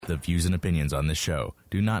The views and opinions on this show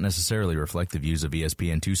do not necessarily reflect the views of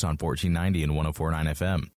ESPN Tucson 1490 and 104.9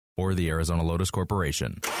 FM or the Arizona Lotus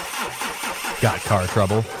Corporation. Got car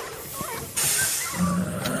trouble?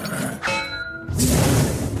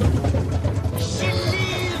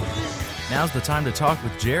 Now's the time to talk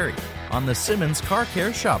with Jerry on the Simmons Car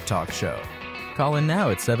Care Shop Talk Show. Call in now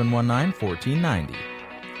at 719-1490.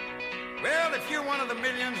 Well, if you're one of the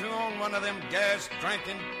millions who own one of them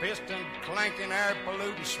gas-drinking, piston-clanking,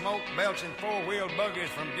 air-polluting, smoke-belching four-wheel buggies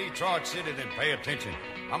from Detroit City, then pay attention.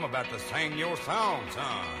 I'm about to sing your song,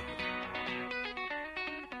 son.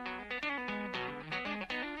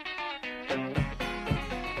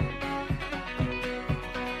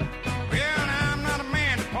 Well, I'm not a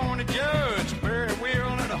man to point a judge, very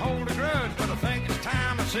will to hold a grudge, but I think it's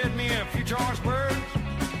time I said me a few choice words.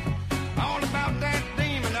 All about that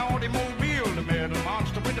demon automobile, the metal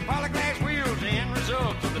monster with the polyglass wheels, the end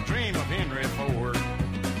result of the dream of Henry Ford.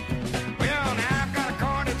 Well, now I've got a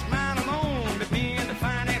car that's mine alone, that me and the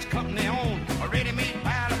finance company own, a ready-made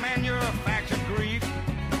pile of manufactured grief.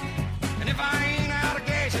 And if I ain't out of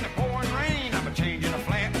gas in the pouring rain, I'm a-changing a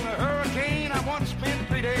flat in a hurricane. I once spent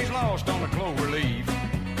 3 days lost on a clover leaf.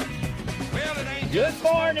 Well, it ain't Good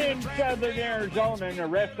morning, Southern Arizona, and the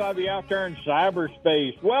rest of you out there in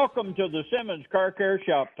cyberspace. Welcome to the Simmons Car Care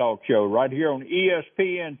Shop Talk Show right here on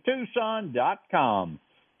ESPNTucson.com.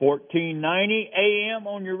 1490 AM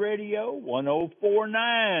on your radio,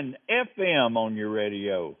 1049 FM on your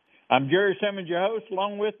radio. I'm Jerry Simmons, your host.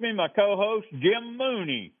 Along with me, my co-host, Jim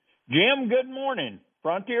Mooney. Jim, good morning.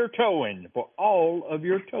 Frontier Towing for all of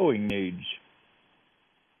your towing needs.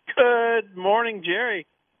 Good morning, Jerry.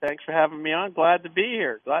 Thanks for having me on. Glad to be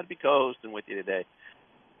here. Glad to be co-hosting with you today.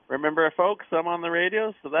 Remember, folks, I'm on the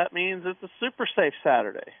radio, so that means it's a super safe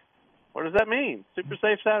Saturday. What does that mean? Super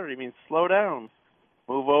safe Saturday means slow down,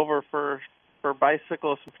 move over for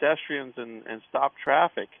bicyclists and pedestrians, and stop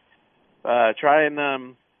traffic. Try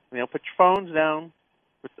and put your phones down.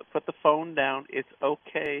 Put the phone down. It's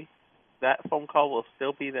okay. That phone call will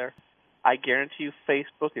still be there. I guarantee you,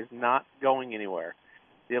 Facebook is not going anywhere.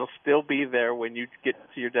 It'll still be there when you get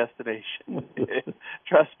to your destination.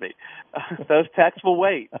 Trust me. Those texts will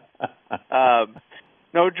wait.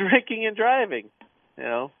 No drinking and driving,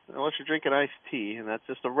 unless you're drinking iced tea, and that's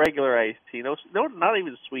just a regular iced tea. No, not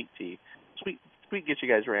even sweet tea. Sweet gets you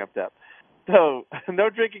guys ramped up. So no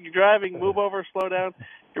drinking and driving. Move over, slow down.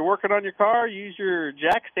 If you're working on your car, use your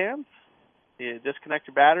jack stands. You disconnect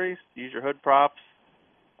your batteries. Use your hood props.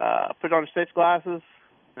 Put on your safety glasses.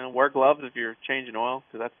 And wear gloves if you're changing oil,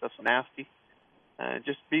 because that stuff's nasty.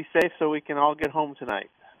 Just be safe so we can all get home tonight.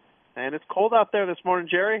 And it's cold out there this morning,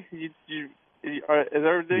 Jerry. Is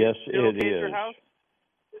everything yes, still it okay is. at your house?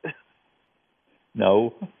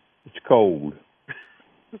 No, it's cold.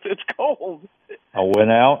 It's cold. I went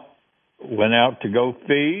out to go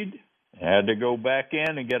feed, had to go back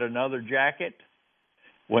in and get another jacket.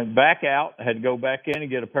 Went back out, had to go back in and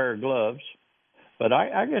get a pair of gloves. But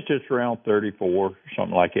I guess it's around 34,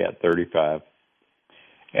 something like that, 35.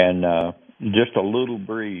 And just a little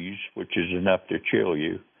breeze, which is enough to chill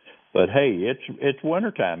you. But, hey, it's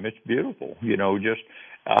wintertime. It's beautiful. We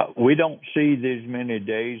don't see these many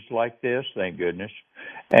days like this, thank goodness.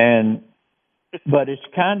 But it's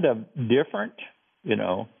kind of different, you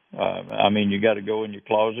got to go in your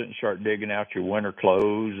closet and start digging out your winter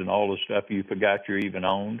clothes and all the stuff you forgot you even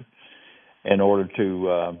owned in order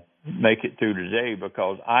to make it through today,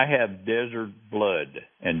 because I have desert blood,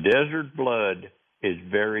 and desert blood is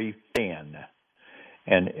very thin,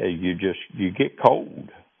 and you get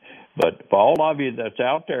cold. But for all of you that's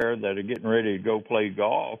out there that are getting ready to go play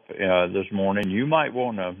golf this morning, you might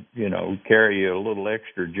want to, carry a little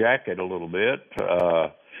extra jacket a little bit,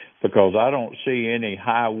 because I don't see any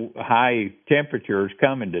high temperatures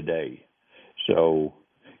coming today. So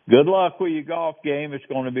good luck with your golf game. It's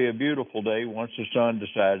going to be a beautiful day once the sun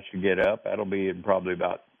decides to get up. That'll be in probably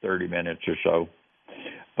about 30 minutes or so.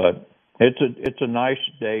 But it's a nice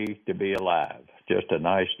day to be alive, just a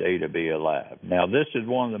nice day to be alive. Now, this is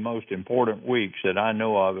one of the most important weeks that I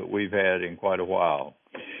know of that we've had in quite a while.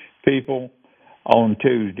 People, on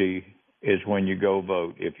Tuesday is when you go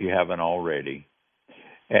vote, if you haven't already.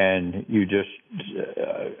 And you just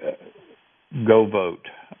go vote.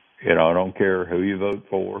 I don't care who you vote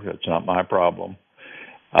for. That's not my problem.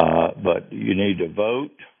 But you need to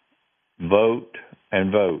vote,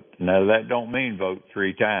 and vote. Now, that don't mean vote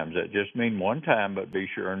 3 times. That just means one time, but be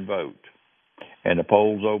sure and vote. And the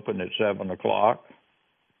polls open at 7 o'clock,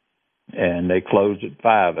 and they close at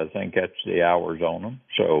 5. I think that's the hours on them.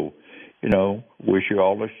 So, wish you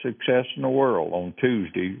all the success in the world on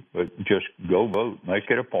Tuesday, but just go vote. Make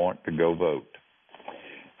it a point to go vote.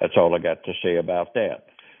 That's all I got to say about that.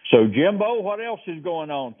 So, Jimbo, what else is going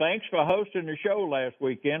on? Thanks for hosting the show last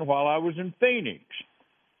weekend while I was in Phoenix.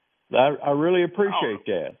 I really appreciate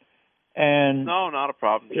that. And no, not a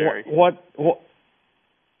problem, Jerry.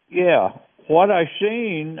 What I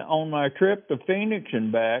seen on my trip to Phoenix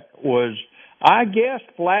and back was, I guess,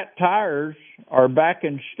 flat tires are back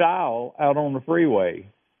in style out on the freeway,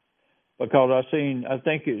 because I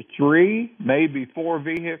think it's 3, maybe 4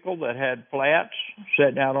 vehicles that had flats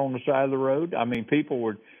sitting out on the side of the road. I mean, people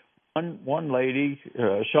were, one lady,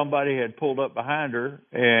 somebody had pulled up behind her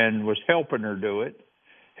and was helping her do it,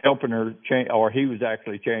 helping her change, or he was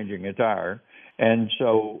actually changing a tire. And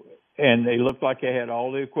they looked like they had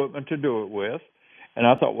all the equipment to do it with. And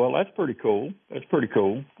I thought, well, that's pretty cool. That's pretty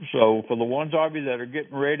cool. So for the ones of you that are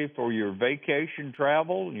getting ready for your vacation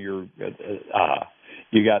travel, you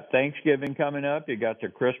got Thanksgiving coming up, you got the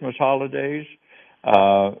Christmas holidays.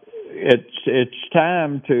 It's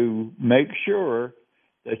time to make sure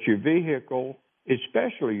that your vehicle,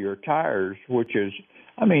 especially your tires,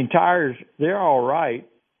 tires, they're all right.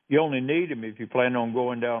 You only need them if you plan on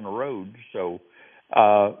going down the road. So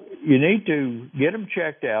you need to get them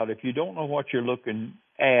checked out. If you don't know what you're looking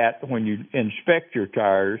at when you inspect your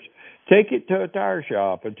tires, take it to a tire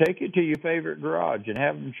shop and take it to your favorite garage and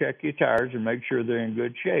have them check your tires and make sure they're in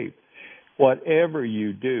good shape. Whatever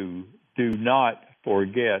you do not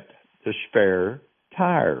forget the spare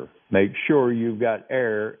tire. Make sure you've got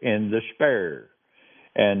air in the spare.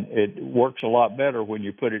 And it works a lot better when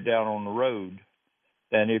you put it down on the road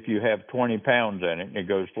than if you have 20 pounds in it and it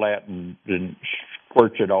goes flat and then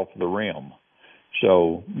squirts it off the rim.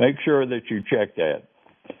 So make sure that you check that.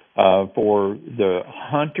 For the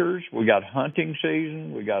hunters, we got hunting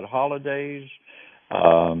season, we got holidays.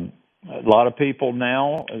 A lot of people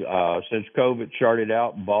now, since COVID started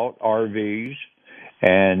out, bought RVs,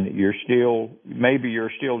 and you're still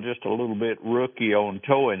just a little bit rookie on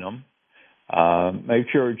towing them. Make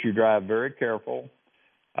sure that you drive very careful.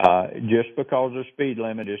 Just because the speed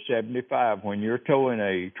limit is 75, when you're towing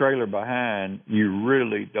a trailer behind, you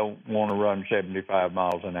really don't want to run 75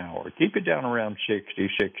 miles an hour. Keep it down around 60,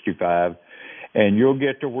 65, and you'll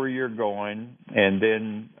get to where you're going. And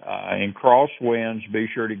then in crosswinds, be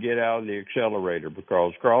sure to get out of the accelerator,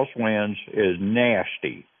 because crosswinds is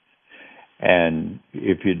nasty. And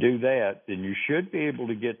if you do that, then you should be able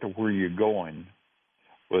to get to where you're going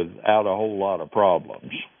without a whole lot of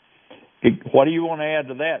problems. What do you want to add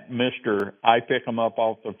to that, Mr. I pick them up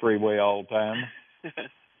off the freeway all the time?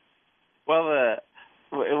 Well,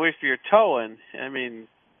 if you're towing, I mean,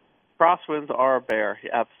 crosswinds are a bear,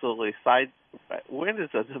 absolutely. Wind is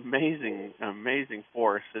an amazing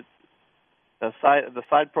force. The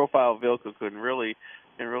side profile vehicle can really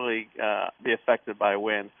be affected by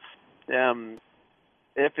wind.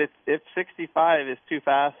 If 65 is too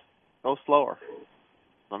fast, go slower.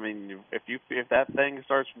 I mean, if that thing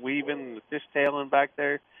starts weaving, fishtailing back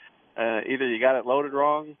there, either you got it loaded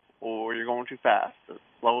wrong or you're going too fast.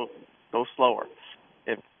 Go slower.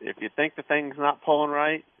 If you think the thing's not pulling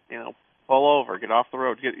right, pull over, get off the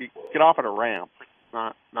road, get off at a ramp,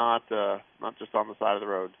 not just on the side of the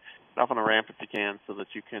road. Get off on a ramp if you can, so that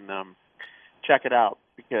you can check it out.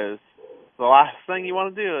 Because the last thing you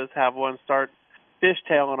want to do is have one start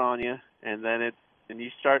fishtailing on you, and then you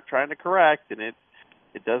start trying to correct, and it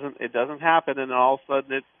doesn't happen, and then all of a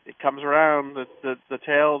sudden it comes around, the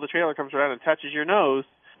trailer comes around and touches your nose,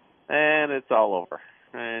 and it's all over.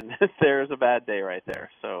 And there's a bad day right there.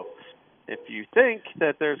 So if you think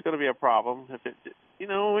that there's going to be a problem,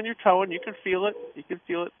 when you're towing, you can feel it. You can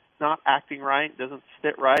feel it not acting right, doesn't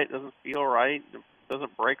sit right, doesn't feel right,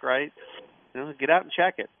 doesn't brake right. Get out and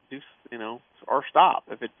check it. Or stop.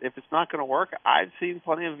 If it's not going to work, I've seen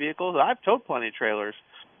plenty of vehicles. I've towed plenty of trailers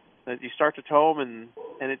that you start to tow them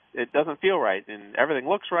and it doesn't feel right, and everything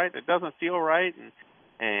looks right, it doesn't feel right,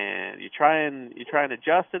 and you try and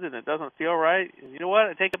adjust it and it doesn't feel right, and you know what?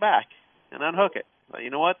 I take it back and unhook it. But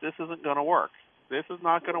you know what? This isn't going to work. This is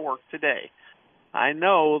not going to work today. I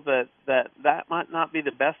know that might not be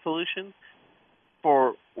the best solution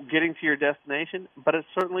for getting to your destination, but it's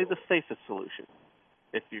certainly the safest solution.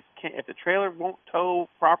 If the trailer won't tow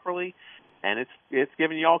properly and it's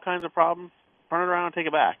giving you all kinds of problems, turn it around and take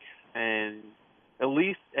it back, and at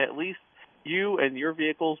least you and your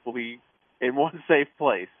vehicles will be in one safe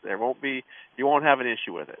place. You won't have an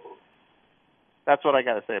issue with it. That's what I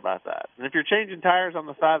got to say about that. And if you're changing tires on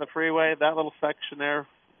the side of the freeway, that little section there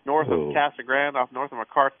north of Casa Grande, off north of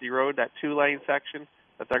McCarthy Road, that 2-lane section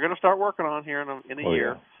that they're going to start working on here in a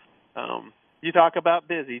year. Yeah. You talk about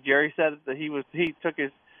busy. Jerry said that he went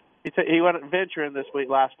venturing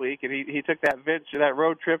last week, and he took that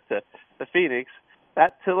road trip to Phoenix,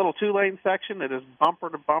 That little 2-lane section, it is bumper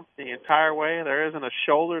to bumper the entire way. There isn't a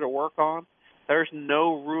shoulder to work on. There's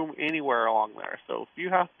no room anywhere along there. So if you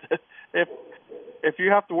have to, if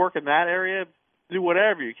you have to work in that area, do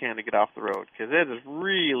whatever you can to get off the road, because it is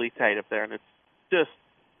really tight up there, and it's just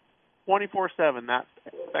 24/7. That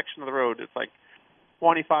section of the road, it's like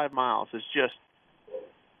 25 miles. It's just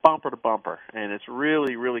bumper to bumper, and it's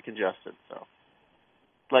really, really congested. So,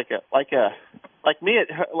 like me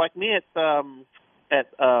at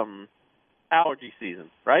allergy season,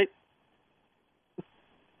 right?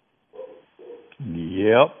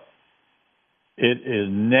 Yep, it is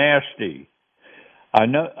nasty. I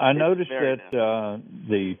noticed that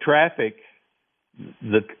the traffic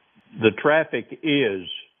is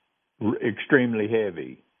extremely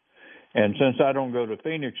heavy, and since I don't go to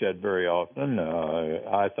Phoenix that very often,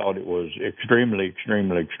 I thought it was extremely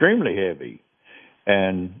heavy.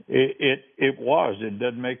 And it was. It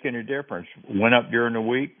doesn't make any difference. Went up during the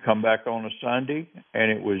week, come back on a Sunday,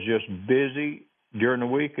 and it was just busy during the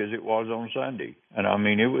week as it was on Sunday. And I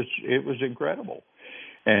mean, it was incredible.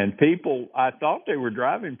 And people, I thought they were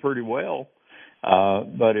driving pretty well.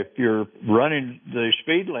 But if you're running the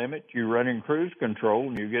speed limit, you're running cruise control,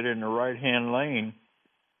 and you get in the right-hand lane,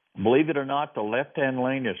 believe it or not, the left-hand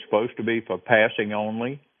lane is supposed to be for passing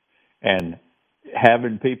only. And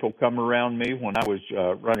having people come around me when I was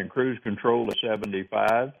running cruise control at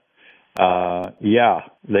 75,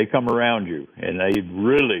 they come around you, and they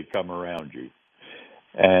really come around you.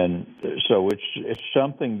 And so it's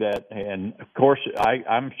something that, and of course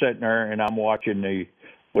I'm sitting there and I'm watching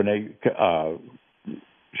when they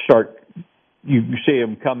start, you see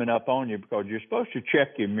them coming up on you, because you're supposed to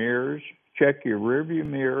check your mirrors, check your rearview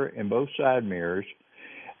mirror and both side mirrors.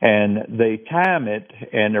 And they time it,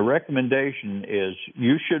 and the recommendation is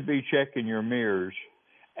you should be checking your mirrors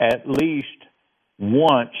at least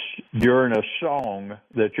once during a song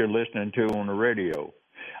that you're listening to on the radio.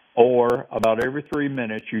 Or about every 3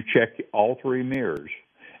 minutes, you check all three mirrors.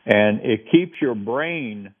 And it keeps your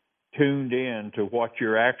brain tuned in to what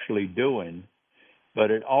you're actually doing, but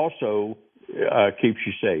it also keeps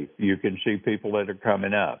you safe. You can see people that are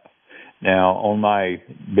coming up. Now, on my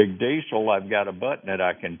big diesel, I've got a button that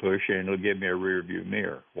I can push, and it'll give me a rear view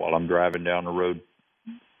mirror while I'm driving down the road,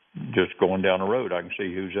 just going down the road. I can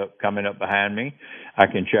see who's coming up behind me. I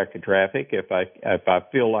can check the traffic. If I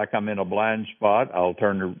feel like I'm in a blind spot, I'll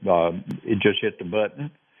just hit the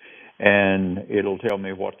button, and it'll tell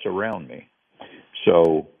me what's around me.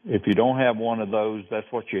 So if you don't have one of those, that's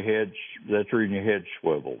the reason your head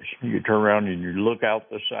swivels. You turn around and you look out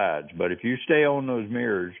the sides. But if you stay on those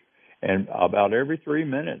mirrors, and about every 3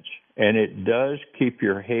 minutes, and it does keep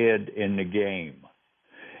your head in the game,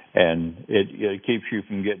 and it keeps you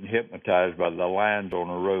from getting hypnotized by the lines on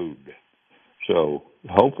the road. So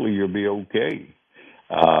hopefully you'll be okay.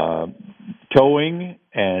 Towing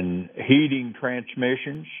and heating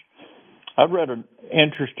transmissions. I read an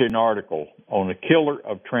interesting article on the killer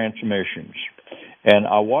of transmissions, and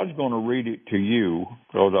I was going to read it to you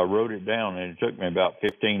because I wrote it down, and it took me about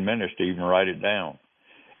 15 minutes to even write it down.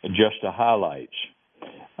 Just the highlights.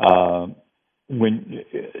 When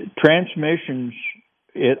transmissions,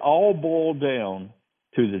 it all boiled down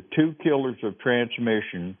to the two killers of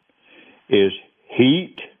transmission is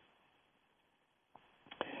heat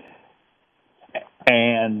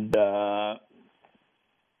and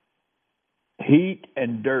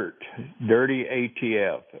dirt, dirty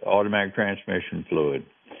ATF, automatic transmission fluid.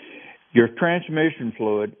 Your transmission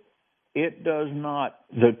fluid,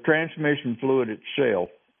 the transmission fluid itself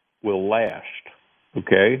will last,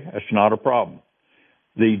 okay? That's not a problem.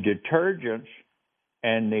 The detergents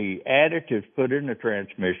and the additives put in the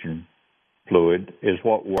transmission fluid is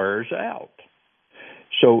what wears out.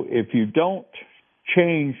 So if you don't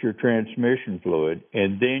change your transmission fluid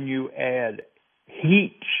and then you add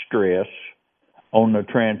heat stress on the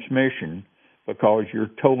transmission because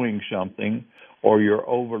you're towing something or you're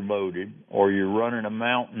overloaded or you're running a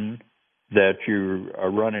mountain that you are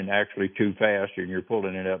running actually too fast and you're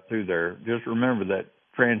pulling it up through there, just remember that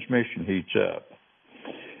transmission heats up.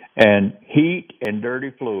 And heat and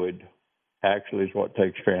dirty fluid actually is what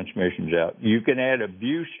takes transmissions out. You can add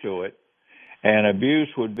abuse to it, and abuse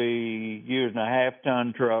would be using a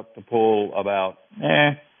half-ton truck to pull about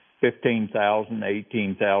 15,000,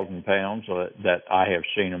 18,000 pounds that I have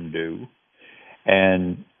seen them do.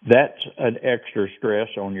 And that's an extra stress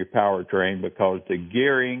on your powertrain because the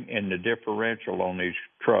gearing and the differential on these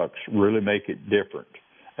trucks really make it different.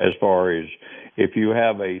 As far as if you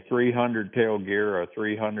have a 300 tail gear, a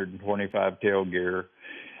 325 tail gear,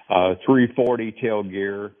 340 tail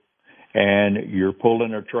gear, and you're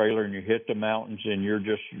pulling a trailer and you hit the mountains and you're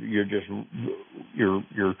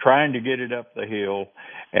trying to get it up the hill,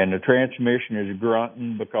 and the transmission is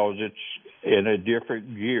grunting because it's in a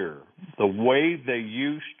different gear. The way they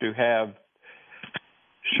used to have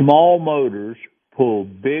small motors pull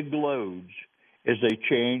big loads is they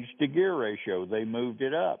changed the gear ratio. They moved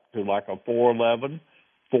it up to like a 411,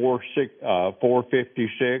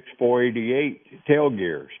 456, 488 tail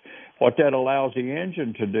gears. What that allows the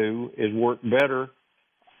engine to do is work better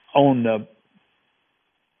on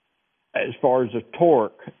as far as the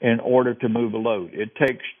torque in order to move a load. It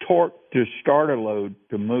takes torque to start a load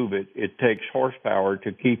to move it. It takes horsepower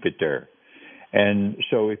to keep it there. And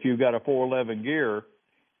so if you've got a 411 gear,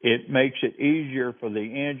 it makes it easier for the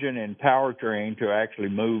engine and powertrain to actually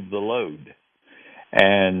move the load.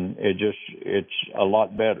 And it's a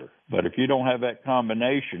lot better. But if you don't have that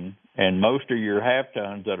combination, and most of your half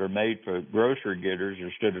tons that are made for grocery getters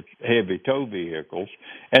instead of heavy tow vehicles,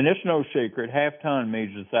 and it's no secret, half ton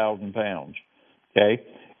means 1,000 pounds. Okay?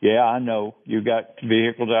 Yeah, I know. You got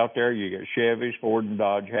vehicles out there, you got Chevys, Ford, and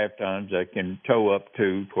Dodge half tons that can tow up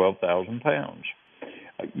to 12,000 pounds.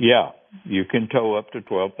 Yeah, you can tow up to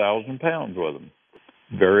 12,000 pounds with them.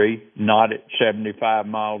 Not at 75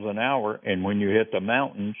 miles an hour, and when you hit the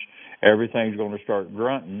mountains, everything's going to start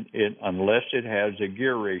grunting unless it has a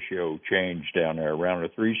gear ratio change down there around a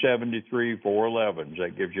 373, 411s.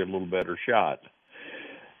 That gives you a little better shot.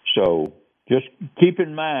 So just keep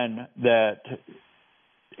in mind that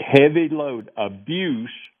heavy load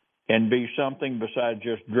abuse can be something besides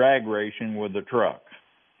just drag racing with the truck.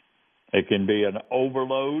 It can be an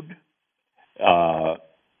overload.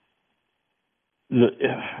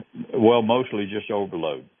 Mostly just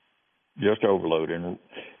overload.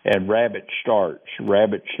 And rabbit starch.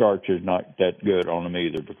 Rabbit starch is not that good on them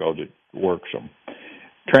either because it works them.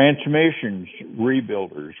 Transmissions,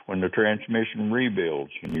 rebuilders. When the transmission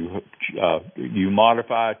rebuilds and you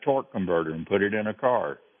modify a torque converter and put it in a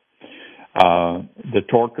car, the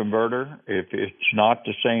torque converter, if it's not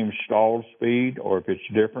the same stall speed or if it's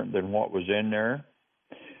different than what was in there,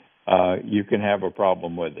 you can have a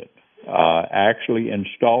problem with it. Actually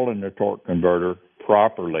installing the torque converter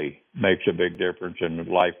properly makes a big difference in the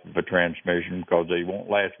life of a transmission because they won't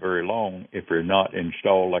last very long if they're not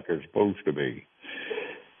installed like they're supposed to be.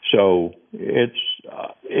 So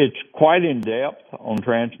it's quite in depth on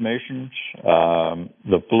transmissions.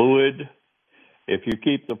 The fluid, if you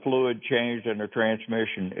keep the fluid changed in the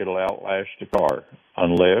transmission, it'll outlast the car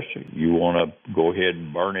unless you want to go ahead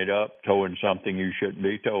and burn it up, towing something you shouldn't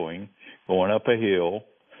be towing, going up a hill.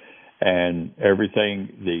 And everything,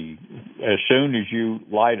 as soon as you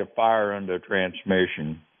light a fire under a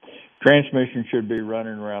transmission should be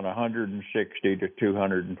running around 160 to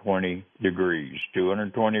 220 degrees.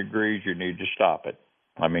 220 degrees, you need to stop it.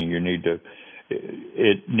 I mean,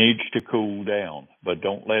 it needs to cool down, but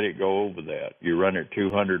don't let it go over that. You run it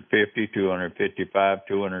 250, 255,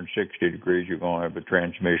 260 degrees, you're going to have a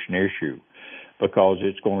transmission issue, because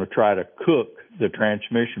it's going to try to cook the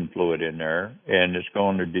transmission fluid in there, and it's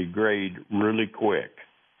going to degrade really quick.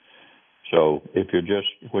 So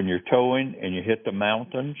when you're towing and you hit the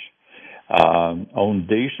mountains, on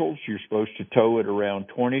diesels, you're supposed to tow it around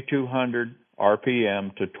 2,200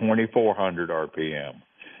 RPM to 2,400 RPM.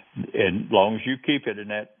 And as long as you keep it in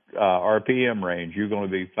that RPM range, you're going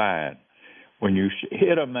to be fine. When you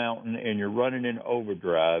hit a mountain and you're running in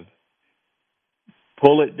overdrive,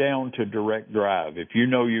 pull it down to direct drive.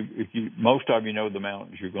 Most of you know the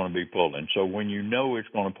mountains you're going to be pulling. So when you know it's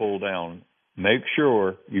going to pull down, make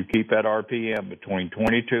sure you keep that RPM between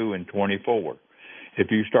 22 and 24. If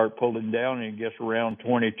you start pulling down and it gets around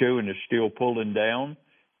 22 and it's still pulling down,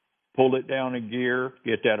 pull it down a gear,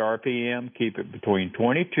 get that RPM, keep it between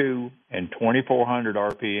 22 and 2,400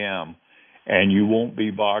 RPM, and you won't be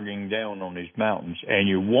bogging down on these mountains, and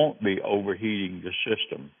you won't be overheating the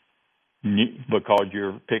system, because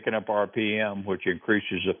you're picking up RPM, which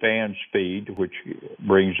increases the fan speed, which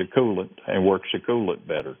brings the coolant and works the coolant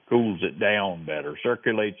better, cools it down better,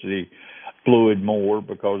 circulates the fluid more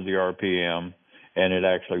because of the RPM, and it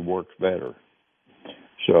actually works better.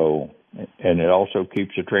 So, and it also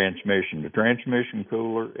keeps the transmission. The transmission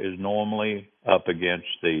cooler is normally up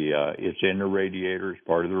against it's in the radiator, it's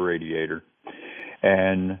part of the radiator.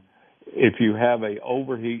 And if you have a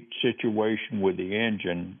overheat situation with the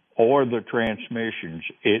engine or the transmissions,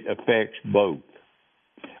 it affects both,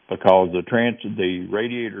 because the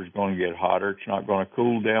radiator is going to get hotter. It's not going to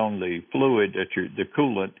cool down the fluid, the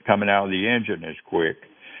coolant coming out of the engine as quick,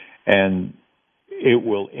 and it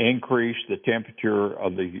will increase the temperature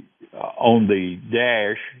of on the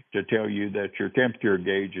dash to tell you that your temperature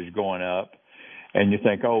gauge is going up, And you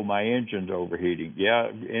think, oh, my engine's overheating. Yeah,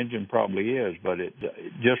 engine probably is, but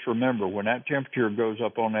just remember, when that temperature goes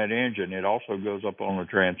up on that engine, it also goes up on the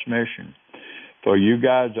transmission. So you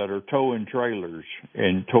guys that are towing trailers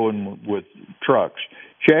and towing with trucks,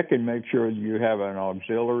 check and make sure you have an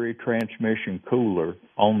auxiliary transmission cooler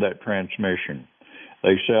on that transmission.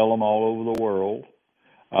 They sell them all over the world.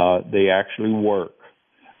 They actually work.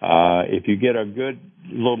 If you get a good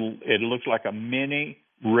little, it looks like a mini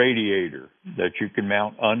radiator that you can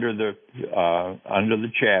mount under the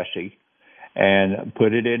chassis and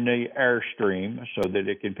put it in the airstream so that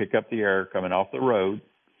it can pick up the air coming off the road,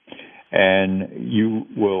 and you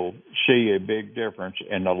will see a big difference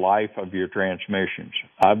in the life of your transmissions.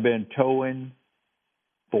 I've been towing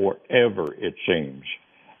forever, it seems.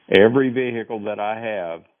 Every vehicle that I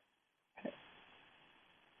have,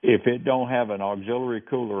 if it don't have an auxiliary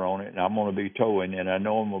cooler on it, and I'm going to be towing, and I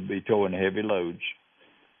know I'm going to be towing heavy loads,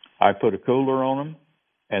 I put a cooler on them,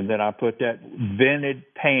 and then I put that vented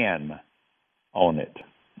pan on it,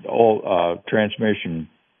 transmission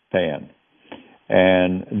pan.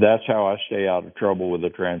 And that's how I stay out of trouble with the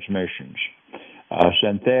transmissions.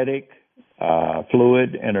 Synthetic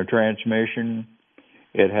fluid in a transmission,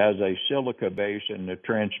 it has a silica base in the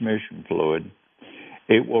transmission fluid.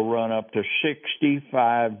 It will run up to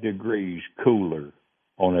 65 degrees cooler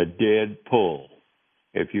on a dead pull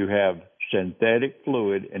if you have synthetic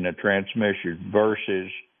fluid in the transmission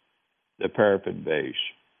versus the paraffin base.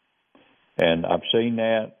 And I've seen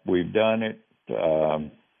that. We've done it.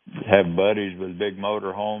 Have buddies with big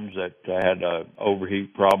motor homes that had an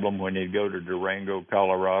overheat problem when they'd go to Durango,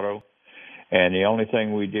 Colorado. And the only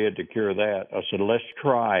thing we did to cure that, I said, let's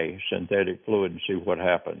try synthetic fluid and see what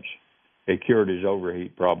happens. It cured his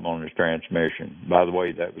overheat problem on his transmission. By the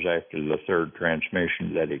way, that was after the third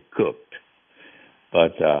transmission that he cooked.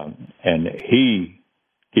 But and he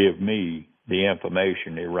gave me the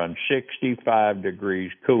information. It runs 65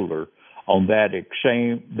 degrees cooler on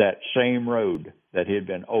that same road that he had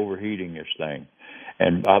been overheating this thing.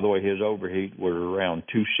 And by the way, his overheat was around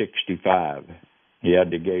 265. He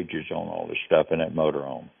had the gauges on all this stuff in that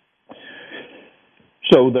motorhome.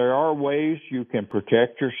 So there are ways you can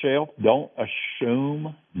protect yourself. Don't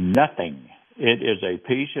assume nothing. It is a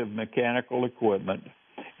piece of mechanical equipment.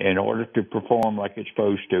 In order to perform like it's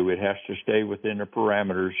supposed to, it has to stay within the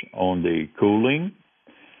parameters on the cooling,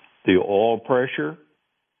 the oil pressure,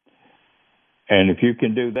 and if you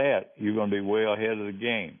can do that, you're going to be way ahead of the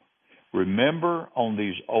game. Remember, on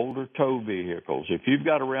these older tow vehicles, if you've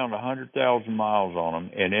got around 100,000 miles on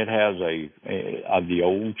them and it has the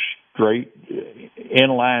old straight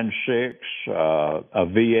inline six, a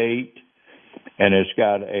V8, and it's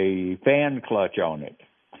got a fan clutch on it,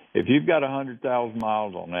 if you've got 100,000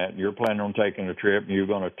 miles on that and you're planning on taking a trip and you're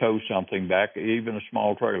going to tow something back, even a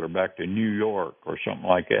small trailer back to New York or something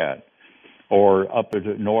like that, or up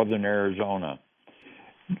to northern Arizona,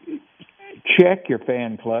 check your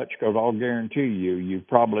fan clutch, because I'll guarantee you've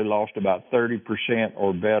probably lost about 30%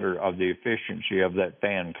 or better of the efficiency of that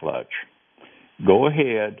fan clutch. Go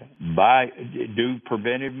ahead, do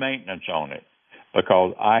preventive maintenance on it,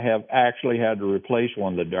 because I have actually had to replace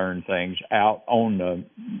one of the darn things out on the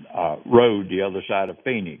road the other side of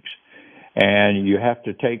Phoenix. And you have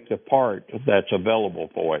to take the part that's available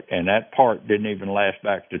for it, and that part didn't even last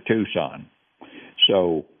back to Tucson.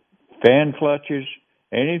 So fan clutches,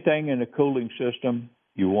 anything in the cooling system,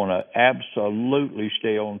 you want to absolutely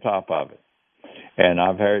stay on top of it. And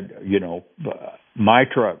I've had, my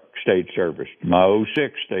truck stayed serviced. My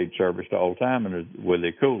 06 stayed serviced all the time with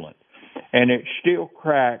the coolant. And it still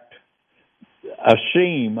cracked a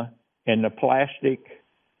seam in the plastic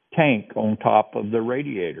tank on top of the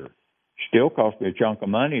radiator. Still cost me a chunk of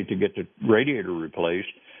money to get the radiator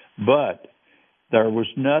replaced, but there was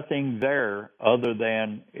nothing there other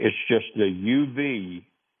than it's just the UV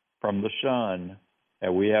from the sun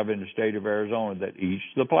that we have in the state of Arizona that eats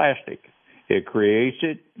the plastic. It creates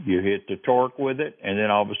it, you hit the torque with it, and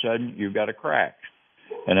then all of a sudden you've got a crack.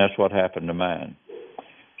 And that's what happened to mine.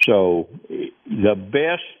 So the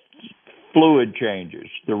best fluid changes,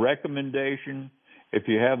 the recommendation, if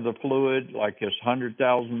you have the fluid like this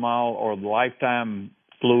 100,000 mile or the lifetime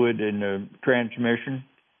fluid in the transmission,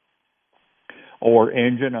 or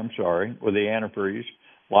engine, with the antifreeze,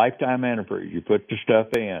 lifetime antifreeze. You put the stuff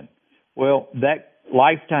in. Well, that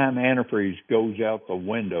lifetime antifreeze goes out the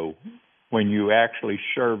window when you actually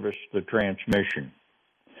service the transmission.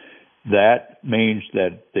 That means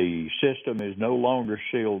that the system is no longer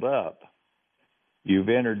sealed up. You've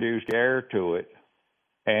introduced air to it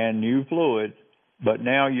and new fluid, but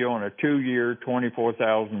now you're on a 2-year,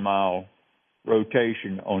 24,000-mile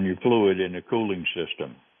rotation on your fluid in the cooling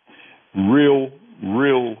system. Real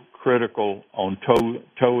real critical on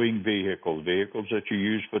towing vehicles that you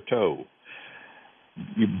use for tow,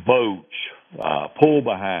 boats, pull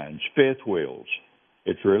behinds, fifth wheels.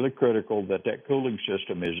 It's really critical that cooling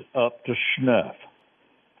system is up to snuff.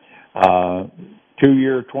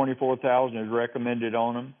 2-year 24,000 is recommended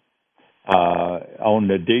on them. On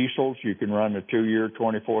the diesels, you can run a 2-year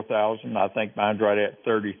 24,000. I think mine's right at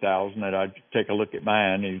 30,000, and I'd take a look at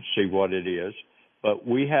mine and see what it is. But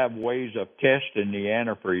we have ways of testing the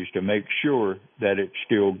antifreeze to make sure that it's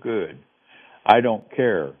still good. I don't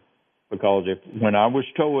care, because when I was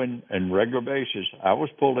towing on regular basis, I was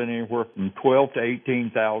pulling anywhere from 12 to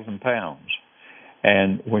 18,000 pounds.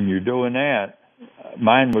 And when you're doing that,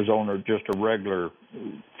 mine was on just a regular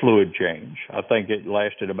fluid change. I think it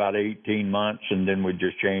lasted about 18 months, and then we'd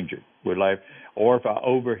just change it. Or if I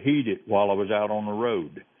overheat it while I was out on the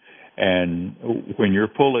road. And when you're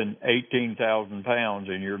pulling 18,000 pounds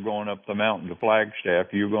and you're going up the mountain to Flagstaff,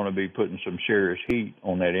 you're going to be putting some serious heat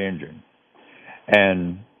on that engine.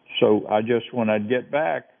 And so when I'd get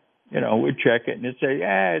back, we'd check it and it'd say,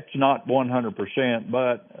 it's not 100%,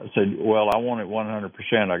 but I said, well, I want it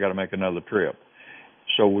 100%. I got to make another trip.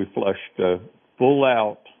 So we flushed the full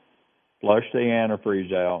out, flushed the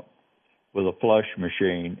antifreeze out with a flush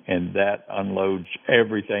machine, and that unloads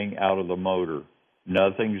everything out of the motor.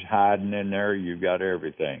 Nothing's hiding in there. You've got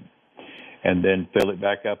everything. And then fill it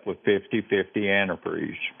back up with 50-50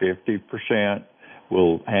 antifreeze. 50%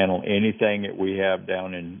 will handle anything that we have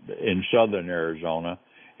down in southern Arizona.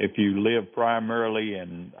 If you live primarily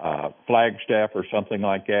in Flagstaff or something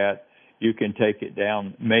like that, you can take it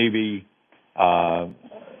down maybe to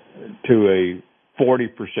a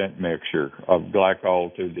 40% mixture of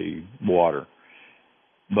glycol to the water.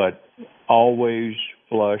 But always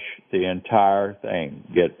flush the entire thing.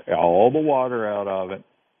 Get all the water out of it.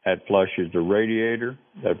 That flushes the radiator.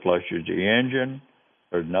 That flushes the engine.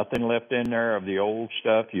 There's nothing left in there of the old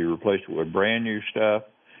stuff. You replace it with brand new stuff.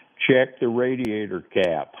 Check the radiator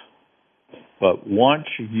cap. But once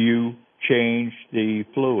you change the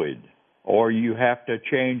fluid, or you have to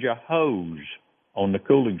change a hose on the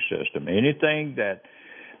cooling system, anything that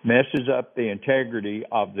messes up the integrity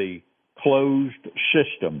of the closed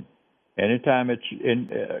system, anytime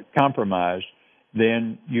it's compromised,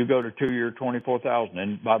 then you go to 2-year 24,000.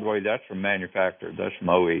 And by the way, that's from manufacturer. That's from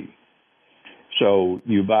OE. So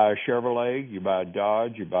you buy a Chevrolet, you buy a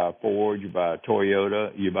Dodge, you buy a Ford, you buy a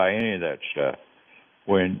Toyota, you buy any of that stuff.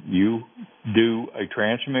 When you do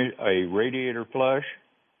a radiator flush,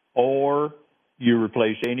 or you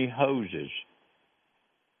replace any hoses,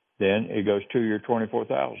 then it goes 2-year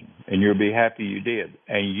 24,000, and you'll be happy you did.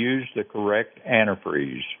 And use the correct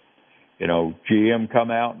antifreeze. GM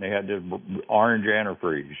come out and they had the orange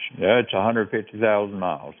antifreeze. It's 150,000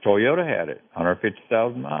 miles. Toyota had it,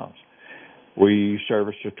 150,000 miles. We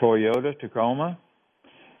serviced a Toyota Tacoma.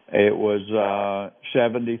 It was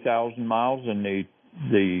 70,000 miles, and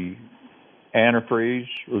the antifreeze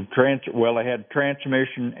they had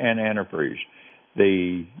transmission and antifreeze.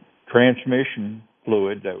 The transmission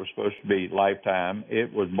fluid that was supposed to be lifetime,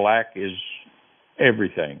 it was black as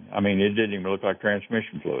everything. I mean, it didn't even look like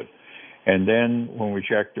transmission fluid. And then when we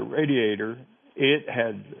checked the radiator, it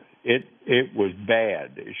was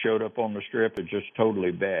bad. It showed up on the strip as just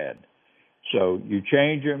totally bad. So you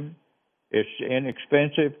change them. It's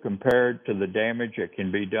inexpensive compared to the damage that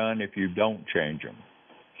can be done if you don't change them.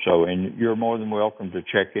 So, and you're more than welcome to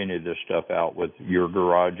check any of this stuff out with your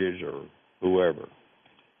garages or whoever.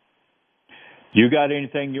 You got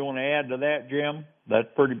anything you want to add to that, Jim?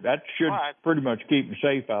 That should pretty much keep them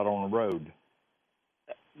safe out on the road.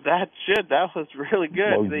 That should. That was really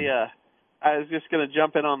good. I was just going to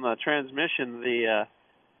jump in on the transmission.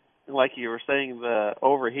 Like you were saying, the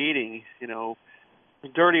overheating.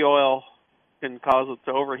 Dirty oil can cause it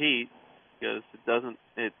to overheat because it doesn't.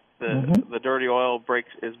 The dirty oil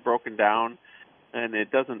is broken down, and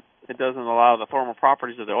it doesn't allow the thermal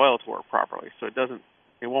properties of the oil to work properly. So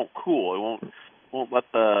it won't cool. It won't let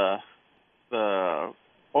the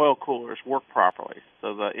oil coolers work properly.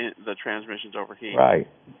 So the transmissions overheat. Right.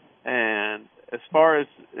 And as far as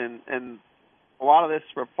and a lot of this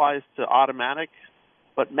applies to automatic,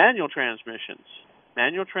 but manual transmissions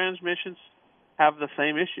have the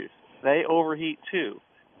same issues. They overheat too.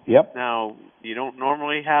 Yep. Now, you don't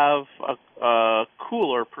normally have a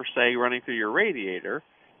cooler per se running through your radiator,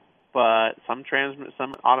 but some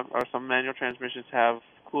manual transmissions have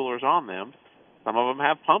coolers on them. Some of them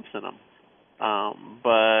have pumps in them.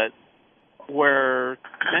 But where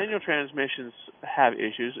manual transmissions have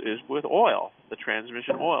issues is with oil, the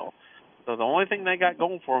transmission oil. So the only thing they got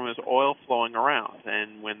going for them is oil flowing around.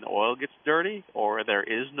 And when the oil gets dirty or there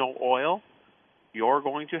is no oil, you're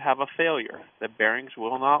going to have a failure. The bearings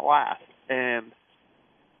will not last. And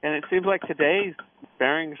it seems like today's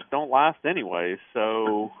bearings don't last anyway.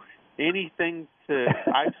 So anything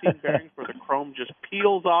I've seen bearings where the chrome just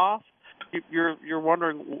peels off. You're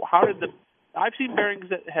wondering I've seen bearings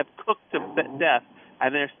that have cooked to death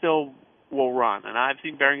and they still will run. And I've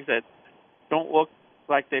seen bearings that don't look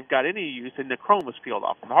like they've got any use and the chrome is peeled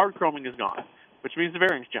off. And the hard chroming is gone, which means the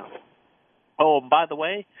bearing's junk. Oh, and by the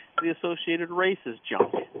way, the associated race is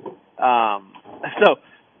junk.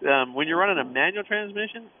 When you're running a manual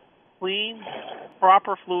transmission, clean,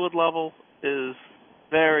 proper fluid level is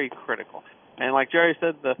very critical. And like Jerry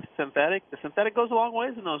said, the synthetic goes a long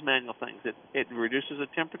ways in those manual things. It reduces the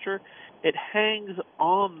temperature. It hangs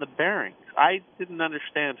on the bearings. I didn't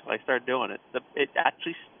understand until I started doing it. It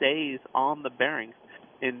actually stays on the bearings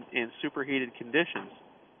in superheated conditions,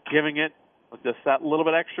 giving it just that little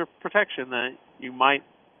bit extra protection that you might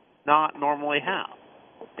not normally have.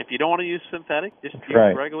 If you don't want to use synthetic, just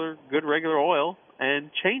use good regular oil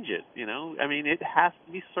and change it. I mean, it has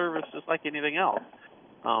to be serviced just like anything else.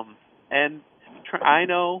 I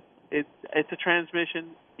know it's a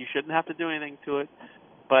transmission. You shouldn't have to do anything to it.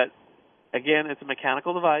 But, again, it's a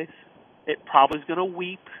mechanical device. It probably is going to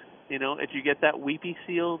weep. If you get that weepy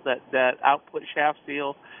seal, that output shaft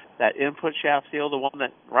seal, that input shaft seal, the one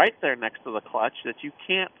that right there next to the clutch that you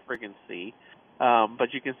can't friggin' see,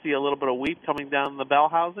 but you can see a little bit of weep coming down the bell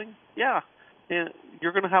housing,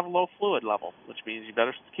 you're going to have a low fluid level, which means you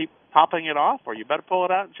better keep topping it off or you better pull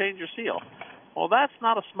it out and change your seal. Well, that's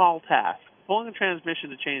not a small task. Pulling a transmission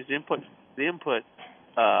to change the input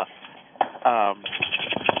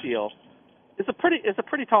seal is a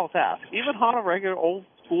pretty tall task. Even on a regular old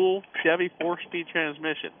school Chevy 4-speed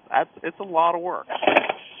transmission, it's a lot of work.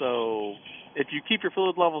 So if you keep your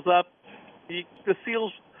fluid levels up, the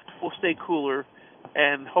seals will stay cooler,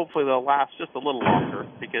 and hopefully they'll last just a little longer.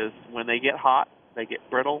 Because when they get hot, they get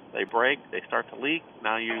brittle, they break, they start to leak.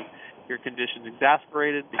 Now your condition's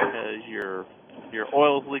exasperated because your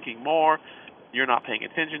oil is leaking more. You're not paying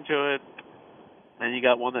attention to it. And you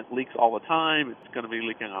got one that leaks all the time. It's going to be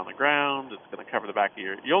leaking on the ground. It's going to cover the back of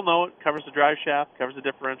you'll know it covers the drive shaft, covers the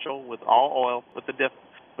differential with all oil, with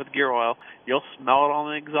gear oil. You'll smell it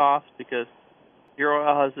on the exhaust because gear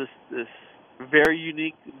oil has this very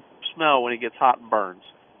unique smell when it gets hot and burns.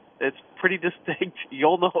 It's pretty distinct.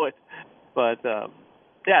 You'll know it. But,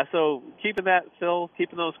 so keeping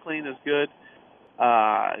those clean is good.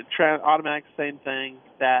 Automatic, same thing.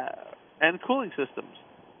 And cooling systems.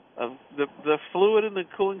 The fluid in the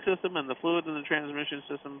cooling system and the fluid in the transmission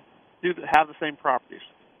system do have the same properties.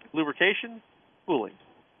 Lubrication, cooling.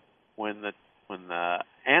 When the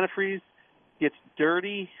antifreeze gets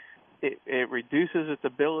dirty, it reduces its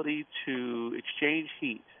ability to exchange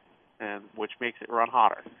heat, and which makes it run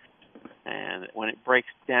hotter. And when it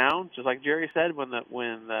breaks down, just like Jerry said, when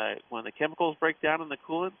the chemicals break down in the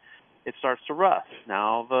coolant, it starts to rust.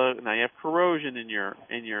 Now you have corrosion in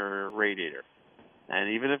your radiator.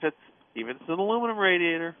 And even if it's an aluminum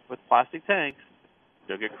radiator with plastic tanks,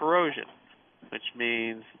 you'll get corrosion, which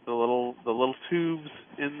means the little tubes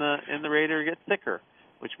in the radiator get thicker,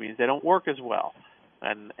 which means they don't work as well.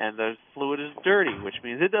 And the fluid is dirty, which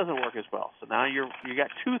means it doesn't work as well. So now you got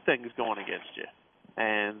two things going against you.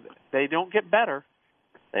 And they don't get better,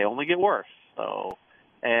 they only get worse. So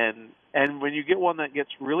and when you get one that gets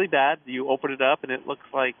really bad, you open it up and it looks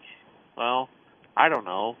like, well, I don't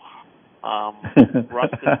know,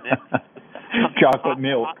 rusted milk. Chocolate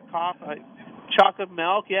milk. Chocolate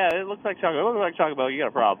milk, yeah, it looks like chocolate. It looks like chocolate milk. You got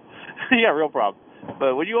a problem. You got a real problem.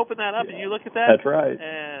 But when you open that up and you look at that, that's right.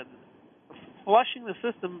 And flushing the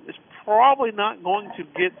system is probably not going to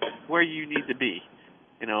get where you need to be.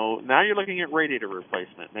 Now you're looking at radiator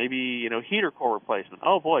replacement, maybe heater core replacement.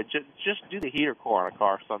 Oh boy, just do the heater core on a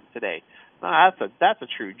car today. That's a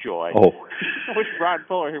true joy. Oh, I wish Brian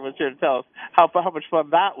Fuller here was here to tell us how much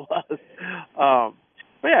fun that was.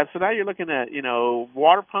 But yeah, so now you're looking at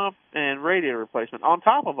water pump and radiator replacement on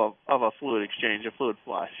top of a fluid exchange, a fluid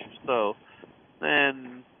flush. So,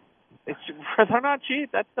 and they're not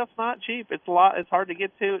cheap. That stuff's not cheap. It's a lot. It's hard to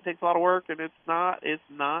get to. It takes a lot of work, and it's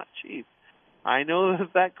not cheap. I know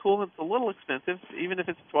that coolant's a little expensive, even if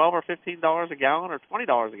it's $12 or $15 a gallon or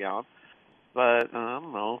 $20 a gallon. But I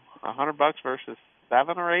don't know, $100 versus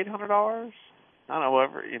 $700 or $800. I don't know,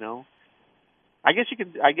 whatever. I guess you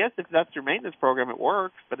can. I guess if that's your maintenance program, it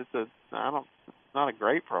works. But it's not a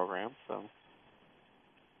great program. So.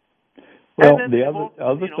 Well, the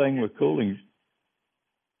other thing with cooling.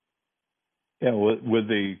 Yeah, with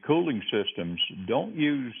the cooling systems, don't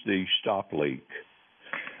use the stop leak.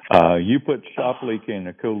 You put stop leak in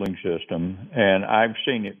a cooling system, and I've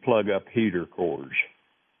seen it plug up heater cores.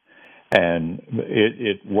 And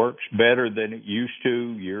it works better than it used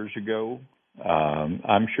to years ago.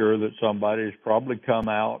 I'm sure that somebody has probably come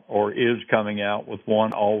out or is coming out with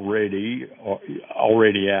one already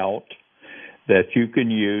out that you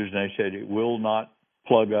can use. And they said it will not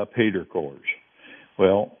plug up heater cores.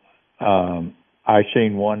 Well, I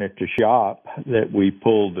seen one at the shop that we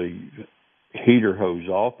pulled the heater hose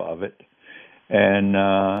off of it, and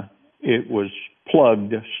it was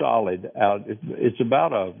plugged solid out. It's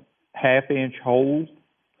about a half-inch hole,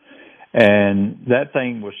 and that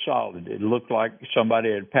thing was solid. It looked like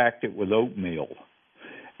somebody had packed it with oatmeal.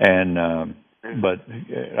 And but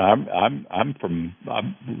I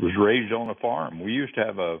was raised on a farm. We used to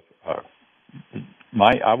have I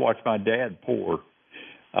watched my dad pour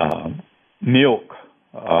milk.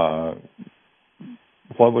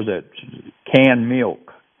 What was it? Canned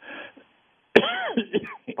milk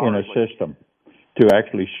in a system to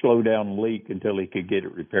actually slow down the leak until he could get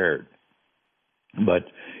it repaired. But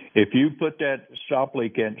if you put that stop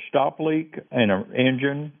leak in an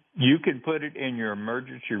engine, you can put it in your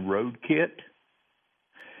emergency road kit.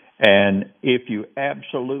 And if you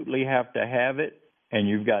absolutely have to have it and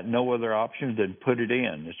you've got no other options, then put it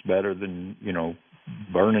in. It's better than,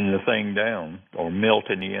 burning the thing down or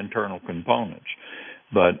melting the internal components.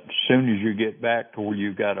 But as soon as you get back to where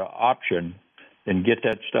you've got an option, then get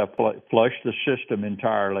that stuff, flush the system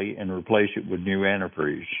entirely and replace it with new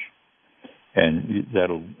antifreeze. And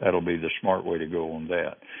that'll be the smart way to go on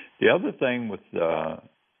that. The other thing with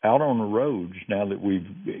out on the roads, now that we've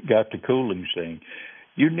got the cooling thing,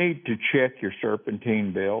 you need to check your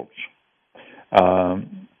serpentine belts.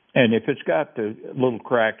 And if it's got the little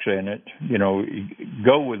cracks in it,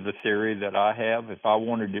 go with the theory that I have. If I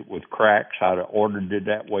wanted it with cracks, I'd have ordered it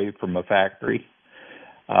that way from a factory.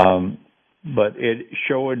 But it's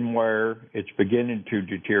showing where it's beginning to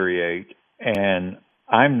deteriorate, and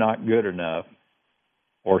I'm not good enough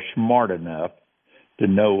or smart enough to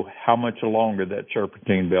know how much longer that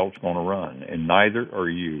serpentine belt's going to run, and neither are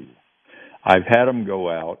you. I've had them go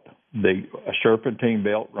out. A serpentine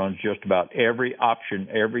belt runs just about every option,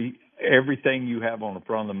 everything you have on the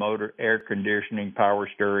front of the motor: air conditioning, power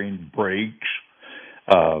steering, brakes.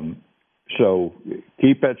 So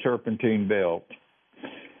keep that serpentine belt.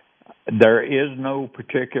 There is no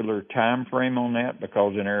particular time frame on that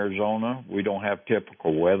because in Arizona we don't have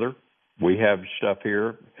typical weather. We have stuff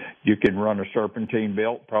here. You can run a serpentine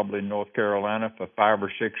belt probably in North Carolina for 5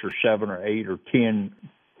 or 6 or 7 or 8 or 10,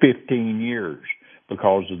 15 years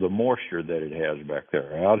because of the moisture that it has back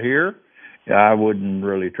there. Out here, I wouldn't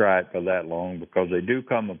really try it for that long because they do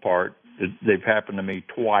come apart. They've happened to me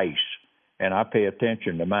twice, and I pay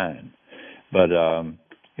attention to mine. But,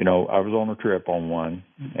 I was on a trip on one,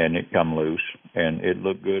 and it come loose, and it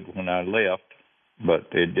looked good when I left, but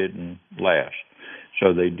it didn't last.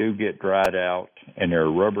 So they do get dried out, and they're a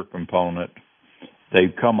rubber component.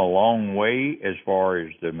 They've come a long way as far as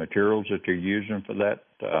the materials that they're using for that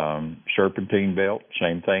serpentine belt.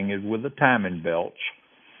 Same thing as with the timing belts.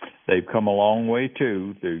 They've come a long way,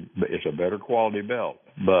 too. It's a better quality belt,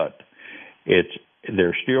 but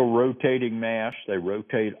they're still rotating mass. They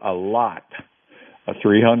rotate a lot.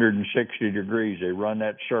 360 degrees. They run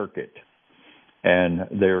that circuit. And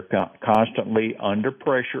they're constantly under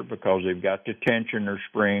pressure because they've got the tensioner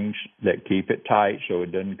springs that keep it tight so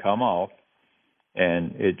it doesn't come off.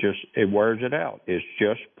 And it wears it out. It's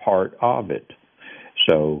just part of it.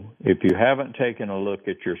 So if you haven't taken a look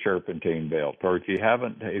at your serpentine belt, or if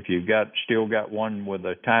you've still got one with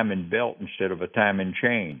a timing belt instead of a timing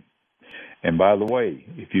chain. And by the way,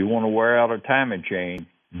 if you want to wear out a timing chain,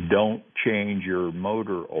 don't change your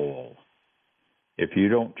motor oil. If you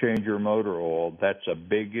don't change your motor oil, that's the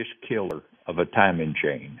biggest killer of a timing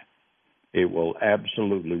chain. It will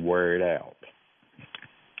absolutely wear it out.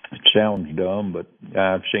 It sounds dumb, but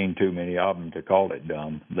I've seen too many of them to call it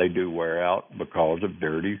dumb. They do wear out because of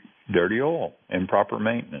dirty oil, improper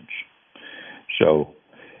maintenance. So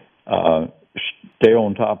stay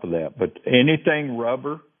on top of that. But anything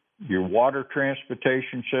rubber, your water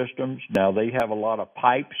transportation systems, now they have a lot of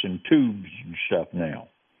pipes and tubes and stuff now.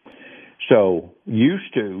 So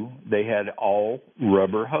used to, they had all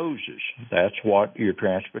rubber hoses. That's what your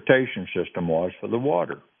transportation system was for the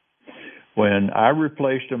water. When I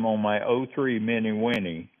replaced them on my 03 Mini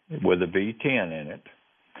Winnie with a V10 in it,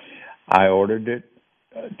 I ordered it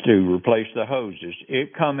to replace the hoses.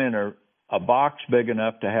 It come in a box big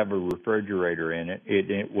enough to have a refrigerator in it.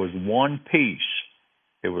 It was one piece.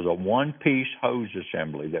 It was a one-piece hose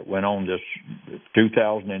assembly that went on this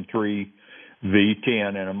 2003 V10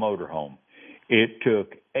 in a motorhome. it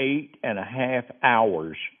took 8.5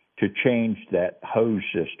 hours to change that hose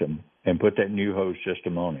system and put that new hose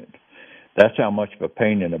system on it. That's how much of a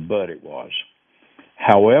pain in the butt it was.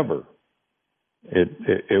 However,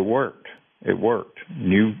 it worked. It worked.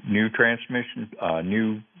 New transmission,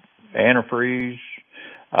 new antifreeze.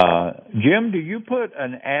 Jim, do you put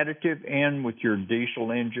an additive in with your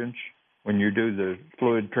diesel engines when you do the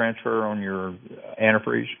fluid transfer on your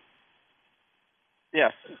antifreeze?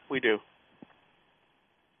 Yes, we do.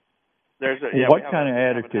 What kind of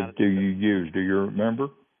additive do you use? Do you remember?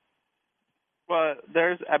 Well,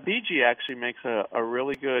 there's a BG actually makes a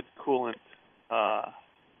really good coolant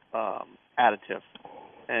additive,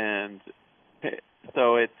 and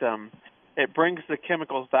so it brings the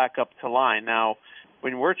chemicals back up to line. Now,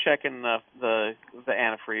 when we're checking the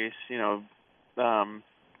antifreeze, you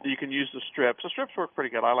can use the strips. The strips work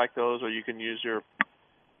pretty good. I like those, or you can use your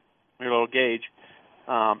little gauge,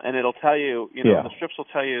 and it'll tell you. The strips will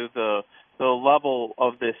tell you the level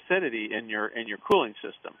of the acidity in your cooling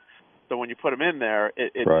system. So when you put them in there,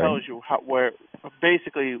 it right. tells you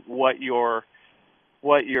basically what your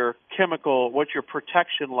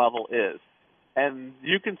protection level is, and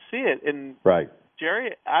you can see it in right.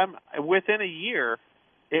 Jerry. Within a year,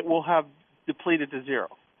 it will have depleted to zero.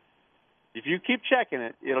 If you keep checking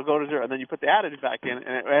it, it'll go to zero, and then you put the additive back in,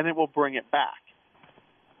 and it will bring it back.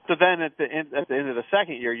 So then at the end of the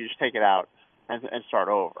second year, you just take it out and start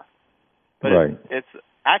over. But right. it's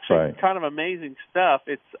actually right. kind of amazing stuff.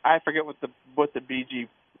 I forget what the BG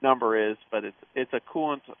number is, but it's a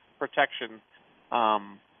coolant protection.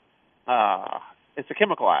 It's a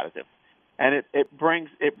chemical additive, and it brings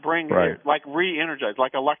right. it like re-energizes,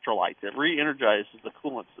 like electrolytes. It re-energizes the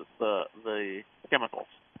coolants, the chemicals.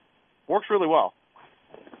 Works really well.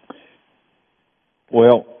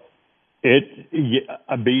 Well,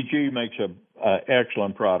 a BG makes a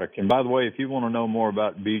excellent product. And by the way, if you want to know more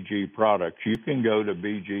about BG products, you can go to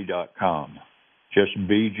bg.com, just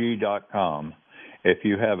bg.com. If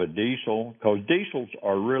you have a diesel, because diesels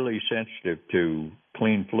are really sensitive to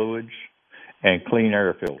clean fluids and clean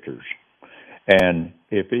air filters. And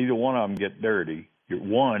if either one of them get dirty,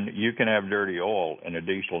 you can have dirty oil in a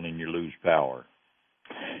diesel and you lose power.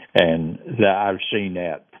 And I've seen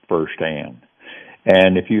that firsthand.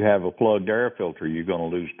 And if you have a plugged air filter, you're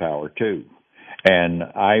going to lose power too. And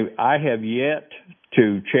I have yet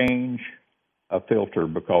to change a filter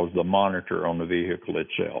because of the monitor on the vehicle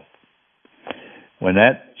itself. When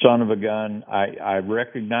that son of a gun, I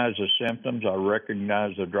recognize the symptoms, I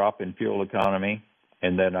recognize the drop in fuel economy,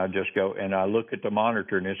 and then I just go and I look at the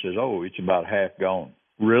monitor and it says, oh, it's about half gone.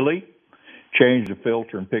 Really? Change the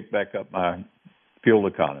filter and pick back up my fuel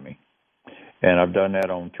economy. And I've done that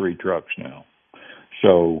on 3 trucks now.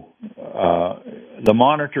 So the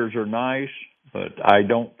monitors are nice, but I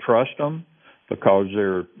don't trust them because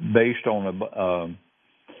they're based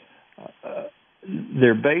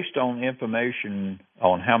on information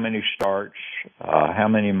on how many starts, how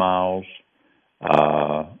many miles.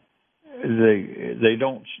 They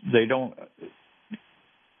don't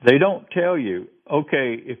tell you,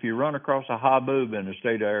 okay, if you run across a haboob in the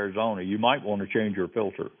state of Arizona, you might want to change your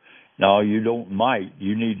filter. No, you don't might.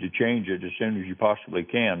 You need to change it as soon as you possibly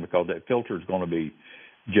can because that filter is going to be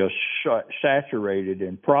just saturated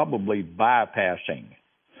and probably bypassing.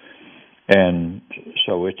 And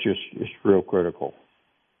so it's real critical.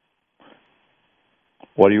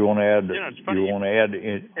 What do you want to add? It's funny. You want to add?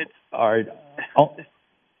 All right.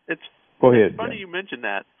 Go ahead. It's funny you mentioned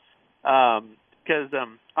that because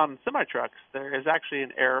on semi-trucks there is actually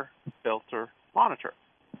an air filter monitor.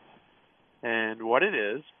 And what it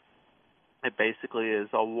is, it basically is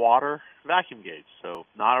a water vacuum gauge. So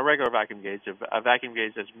not a regular vacuum gauge, a vacuum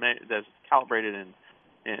gauge that's calibrated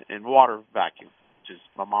in water vacuum, which is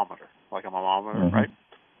thermometer, like a thermometer, mm-hmm. right?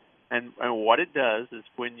 And what it does is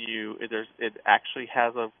when it actually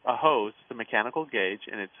has a hose, it's a mechanical gauge,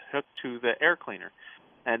 and it's hooked to the air cleaner.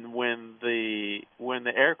 And when the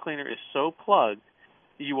air cleaner is so plugged,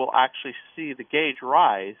 you will actually see the gauge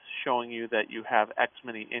rise, showing you that you have X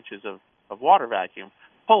many inches of water vacuum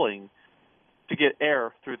pulling to get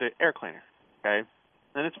air through the air cleaner. Okay,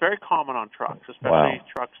 and it's very common on trucks, especially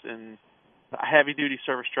trucks in heavy-duty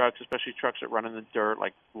service trucks, especially trucks that run in the dirt,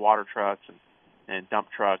 like water trucks and dump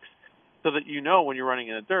trucks, so that you know when you're running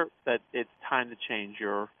in the dirt that it's time to change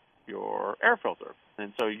your air filter.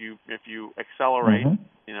 And so if you accelerate,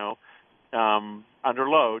 mm-hmm. Under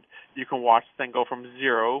load, you can watch the thing go from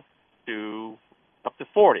 0 to up to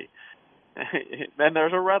 40. Then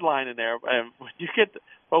there's a red line in there. And when you get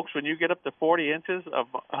up to 40 inches of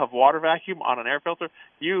water vacuum on an air filter,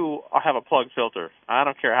 you have a plugged filter. I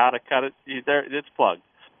don't care how to cut it; it's plugged.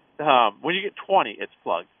 When you get 20, it's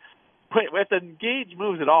plugged. But if the gauge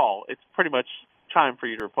moves at all, it's pretty much time for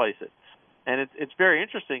you to replace it. And it's very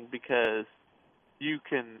interesting because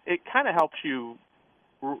it kind of helps you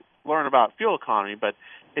learn about fuel economy, but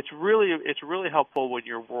it's really helpful when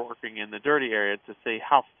you're working in the dirty area to see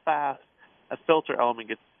how fast a filter element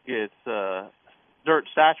gets dirt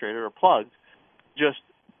saturated or plugged just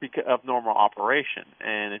because of normal operation.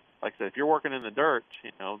 And like I said, if you're working in the dirt,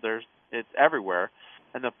 it's everywhere,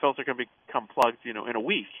 and the filter can become plugged, in a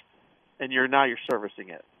week, and you're servicing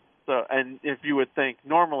it. So, and if you would think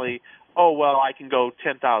normally, oh well, I can go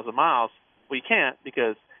 10,000 miles, well, you can't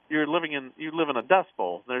because you live in a dust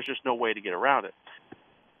bowl. There's just no way to get around it.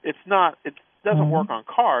 It doesn't work on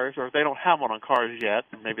cars, or they don't have one on cars yet,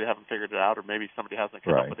 and maybe they haven't figured it out, or maybe somebody hasn't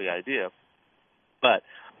come up with the idea. But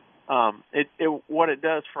what it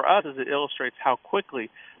does for us is it illustrates how quickly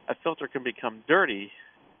a filter can become dirty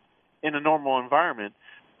in a normal environment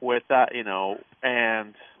with that,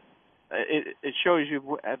 and it shows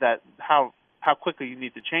you that how quickly you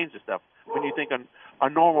need to change the stuff. When you think a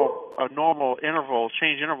normal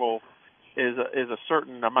change interval is a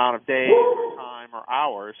certain amount of days or time or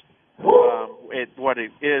hours, what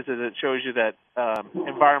it is it shows you that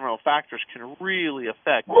environmental factors can really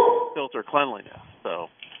affect filter cleanliness. So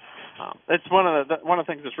it's one of the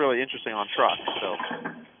things that's really interesting on trucks. So,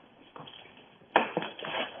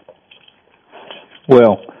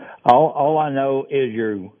 well, all I know is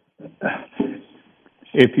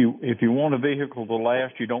if you want a vehicle to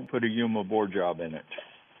last, you don't put a Yuma bore job in it.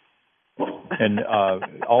 And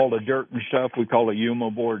all the dirt and stuff, we call a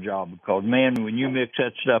Yuma bore job because, man, when you mix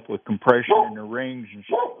that stuff with compression in the rings and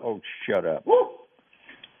stuff, oh, shut up.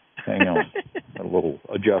 Hang on. A little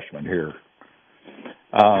adjustment here.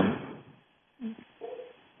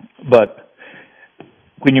 But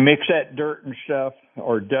when you mix that dirt and stuff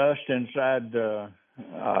or dust inside the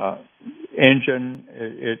engine,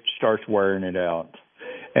 it starts wearing it out.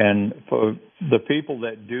 And for the people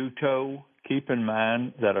that do tow, keep in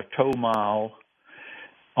mind that a tow mile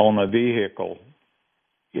on a vehicle,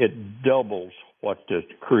 it doubles what the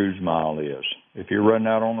cruise mile is. If you're running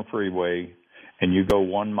out on the freeway and you go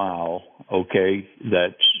 1 mile, okay,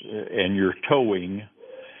 and you're towing,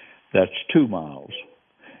 that's 2 miles.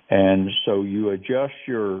 And so you adjust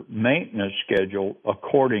your maintenance schedule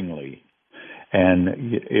accordingly. And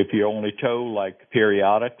if you only tow like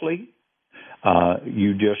periodically,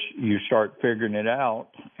 you start figuring it out,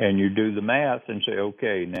 and you do the math and say,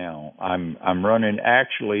 okay, now I'm running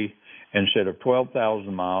actually instead of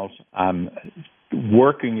 12,000 miles, I'm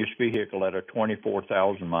working this vehicle at a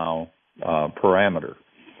 24,000 mile parameter,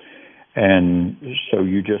 and so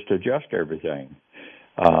you just adjust everything.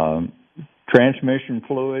 Transmission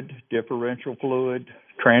fluid, differential fluid,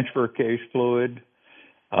 transfer case fluid.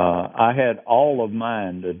 I had all of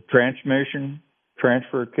mine: the transmission,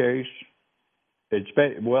 transfer case. The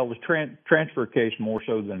transfer case more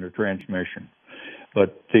so than the transmission,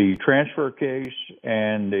 but the transfer case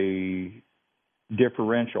and the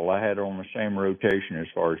differential I had on the same rotation as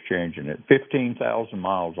far as changing it. 15,000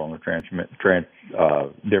 miles on the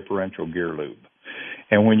differential gear lube.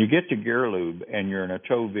 And when you get to gear lube and you're in a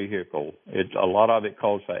tow vehicle, a lot of it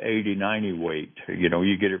calls for 80-90 weight.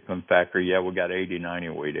 You get it from factory. Yeah, we got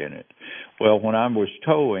 80-90 weight in it. Well, when I was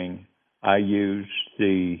towing, I used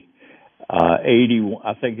the 80.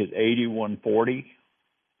 I think it's 8140,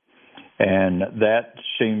 and that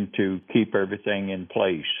seemed to keep everything in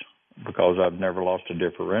place because I've never lost a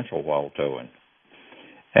differential while towing.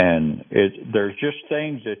 And there's just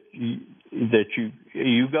things that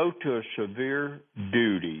you go to a severe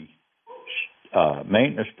duty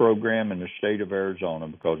maintenance program in the state of Arizona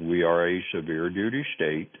because we are a severe duty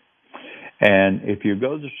state. And if you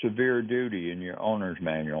go to severe duty in your owner's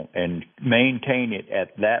manual and maintain it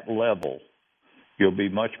at that level, you'll be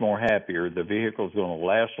much more happier. The vehicle's going to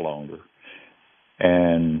last longer.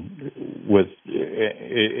 And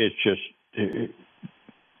it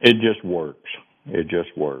just works. It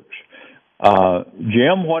just works.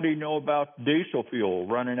 Jim, what do you know about diesel fuel,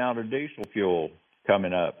 running out of diesel fuel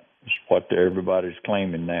coming up? It's what everybody's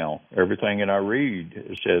claiming now. Everything that I read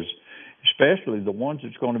says, especially the ones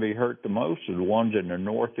that's going to be hurt the most are the ones in the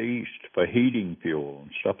Northeast for heating fuel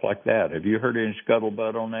and stuff like that. Have you heard any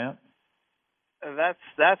scuttlebutt on that?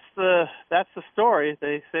 That's the story.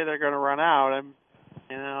 They say they're going to run out.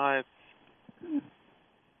 I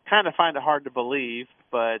kind of find it hard to believe,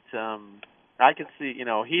 but I can see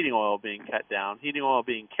heating oil being cut down, heating oil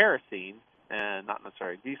being kerosene and not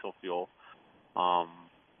necessarily diesel fuel.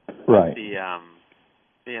 Right.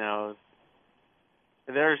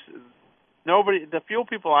 There's nobody. The fuel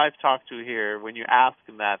people I've talked to here, when you ask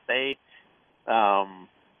them that, they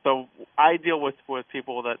so I deal with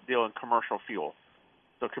people that deal in commercial fuel.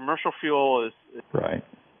 So commercial fuel is right.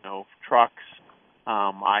 Trucks.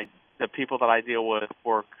 The people that I deal with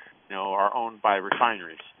work, are owned by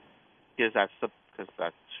refineries because that's.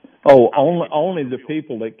 Oh, only the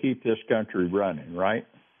people that keep this country running, right?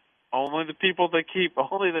 Only the people that keep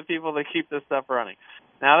this stuff running.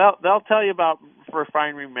 Now they'll tell you about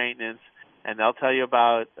refinery maintenance, and they'll tell you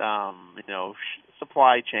about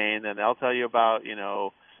supply chain, and they'll tell you about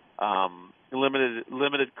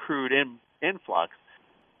limited crude influx.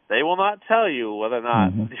 They will not tell you whether or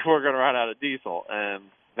not we're going to run out of diesel, and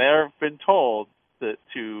they've been told to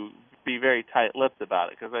be very tight-lipped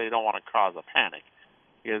about it because they don't want to cause a panic.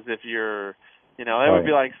 Because if you're it would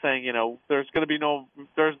be like saying, there's going to be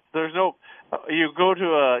there's no. You go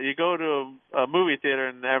to a movie theater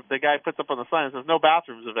and the guy puts up on the sign and says no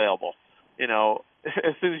bathrooms available.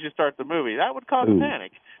 As soon as you start the movie, that would cause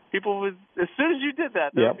panic. People would, as soon as you did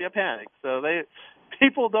that, there would be a panic. So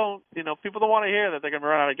people don't want to hear that they're going to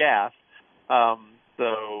run out of gas.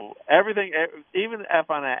 So everything, even if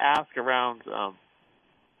I ask around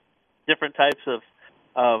different types of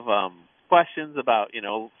questions about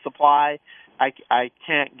supply, I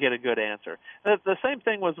can't get a good answer. The same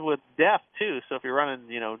thing was with DEF too. So if you're running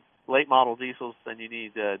late model diesels, then you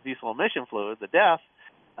need diesel emission fluid. The DEF,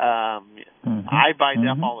 I buy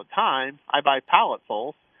DEF all the time. I buy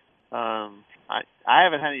palletfuls. I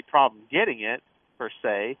haven't had any problem getting it per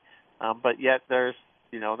se, but yet there's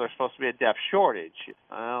supposed to be a DEF shortage.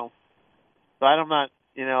 So I'm not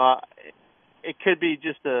it could be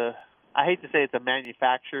just I hate to say it's a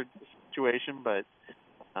manufactured situation, but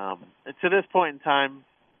to this point in time,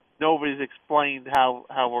 nobody's explained how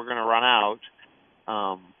we're going to run out.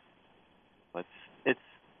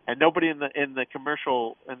 And nobody in the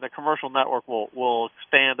commercial network will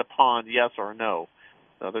expand upon yes or no.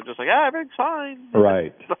 So they're just like, everything's fine.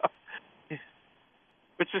 Right.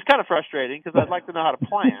 Which is kind of frustrating because I'd like to know how to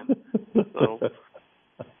plan. So.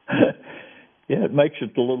 Yeah, it makes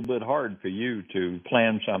it a little bit hard for you to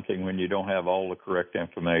plan something when you don't have all the correct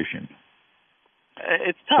information.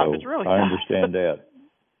 It's tough. So it's really I tough. understand that.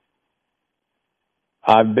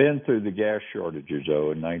 I've been through the gas shortages, though,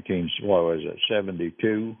 in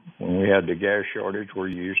 72, when we had the gas shortage where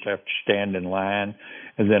you used to have to stand in line,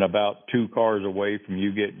 and then about 2 cars away from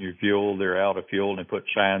you getting your fuel, they're out of fuel, and they put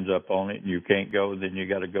signs up on it, and you can't go, then you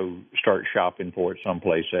got to go start shopping for it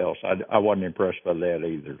someplace else. I wasn't impressed by that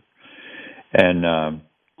either. And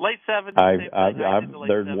late 70s.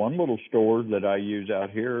 There's one little store that I use out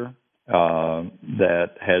here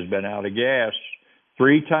that has been out of gas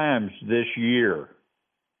 3 times this year.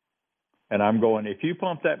 And I'm going, if you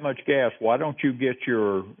pump that much gas, why don't you get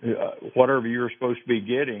your whatever you're supposed to be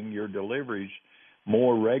getting, your deliveries,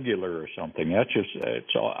 more regular or something? I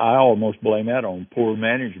almost blame that on poor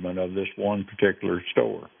management of this one particular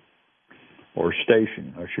store or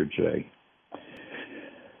station, I should say.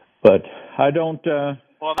 But I don't, well,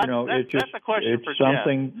 that's a question it's for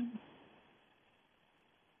something.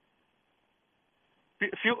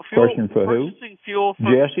 Fuel, question for who? Purchasing fuel for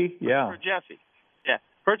Jesse? Yeah. For Jesse. Yeah.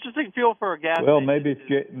 Purchasing fuel for a gas Well, station. maybe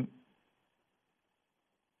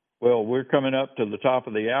we're coming up to the top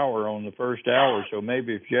of the hour on the first hour, so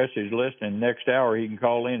maybe if Jesse's listening next hour, he can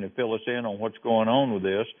call in and fill us in on what's going on with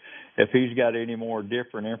this, if he's got any more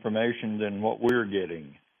different information than what we're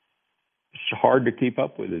getting. It's hard to keep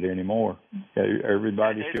up with it anymore.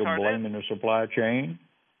 Everybody's still blaming the supply chain.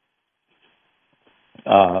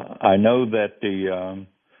 I know that the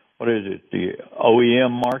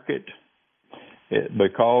OEM market,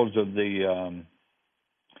 because of the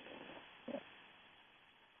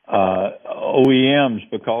OEMs,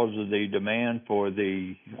 because of the demand for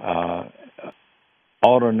the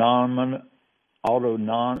autonomous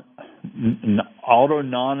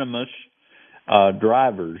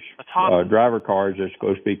drivers, driver cars are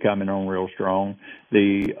supposed to be coming on real strong.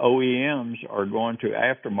 The OEMs are going to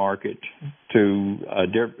aftermarket to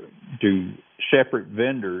separate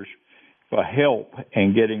vendors for help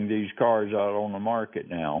in getting these cars out on the market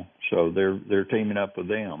now. So they're teaming up with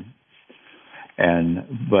them.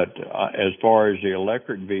 But as far as the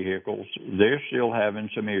electric vehicles, they're still having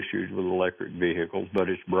some issues with electric vehicles, but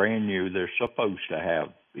it's brand new. They're supposed to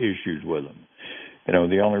have issues with them.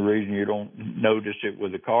 The only reason you don't notice it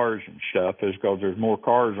with the cars and stuff is because there's more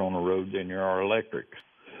cars on the road than there are electric.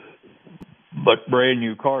 But brand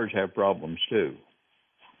new cars have problems too.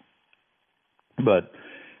 But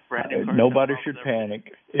nobody should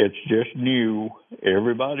panic. It's just new.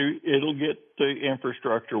 It'll get the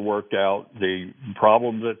infrastructure worked out. The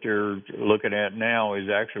problem that they're looking at now is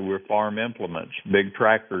actually with farm implements, big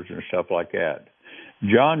tractors and stuff like that.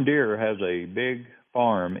 John Deere has a big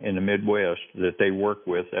farm in the Midwest that they work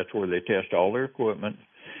with. That's where they test all their equipment.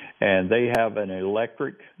 And they have an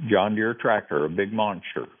electric John Deere tractor, a big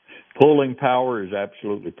monster. Pulling power is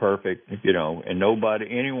absolutely perfect, you know, and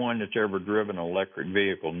anyone that's ever driven an electric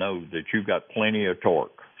vehicle knows that you've got plenty of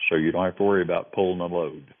torque, so you don't have to worry about pulling a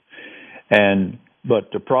load.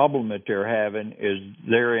 But the problem that they're having is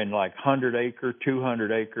they're in like 100 acre,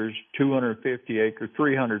 200 acres, 250 acre,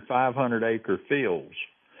 300, 500 acre fields,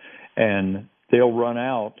 and they'll run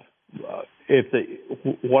out.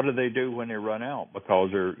 What do they do when they run out?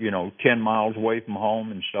 Because they're, you know, 10 miles away from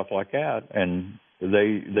home and stuff like that. And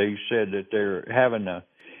they said that they're having an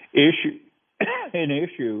issue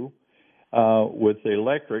with the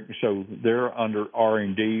electric, so they're under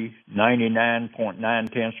R&D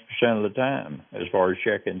 99.9% of the time as far as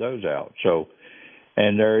checking those out. So,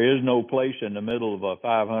 and there is no place in the middle of a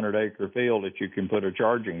 500 acre field that you can put a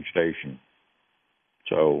charging station.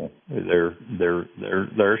 So there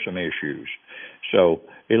are some issues. So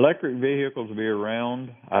electric vehicles will be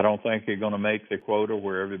around. I don't think they're going to make the quota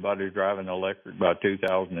where everybody's driving electric by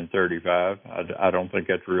 2035. I don't think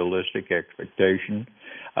that's a realistic expectation.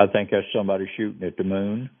 I think that's somebody shooting at the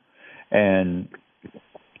moon.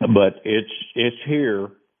 But it's here.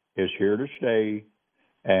 It's here to stay.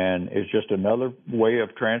 And it's just another way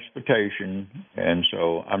of transportation, and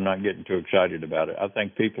so I'm not getting too excited about it. I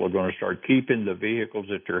think people are going to start keeping the vehicles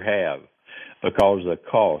that they have because of the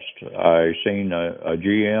cost. I seen a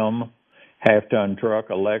GM half-ton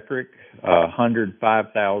truck electric,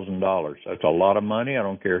 $105,000. That's a lot of money. I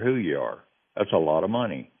don't care who you are. That's a lot of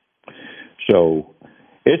money. So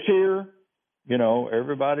it's here. You know,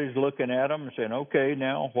 everybody's looking at them and saying, okay,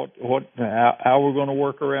 now how we're going to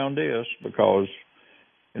work around this, because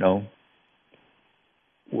you know,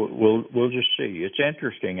 we'll just see. It's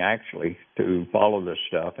interesting, actually, to follow this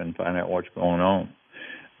stuff and find out what's going on.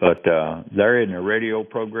 But they're in a radio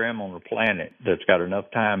program on the planet that's got enough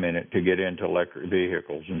time in it to get into electric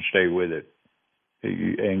vehicles and stay with it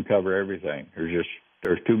and cover everything.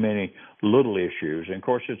 There's too many little issues. And, of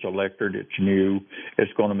course, it's electric. It's new.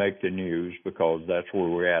 It's going to make the news because that's where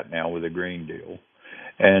we're at now with the Green Deal.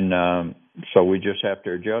 And so we just have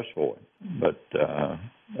to adjust for it. But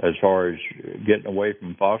as far as getting away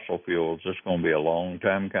from fossil fuels, it's going to be a long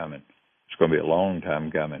time coming. It's going to be a long time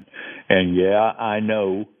coming. And, yeah, I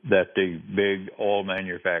know that the big oil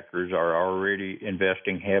manufacturers are already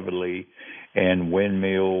investing heavily in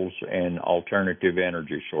windmills and alternative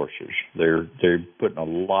energy sources. They're putting a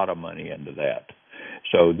lot of money into that.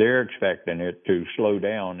 So they're expecting it to slow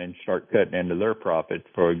down and start cutting into their profit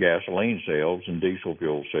for gasoline sales and diesel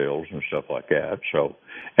fuel sales and stuff like that. So,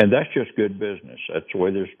 and that's just good business. That's the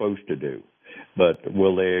way they're supposed to do. But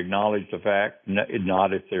will they acknowledge the fact?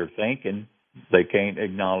 Not if they're thinking. They can't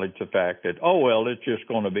acknowledge the fact that, oh, well, it's just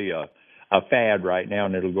going to be a fad right now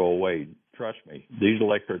and it'll go away. Trust me, these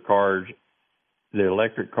electric cars, the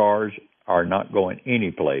electric cars are not going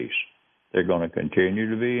anyplace. They're going to continue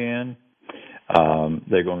to be in.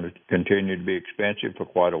 They're going to continue to be expensive for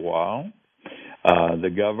quite a while. The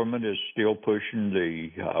government is still pushing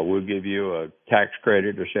we'll give you a tax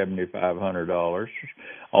credit of $7,500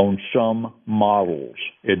 on some models.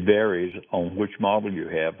 It varies on which model you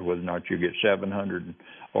have, whether or not you get $700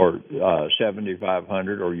 or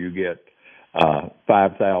 $7,500 or you get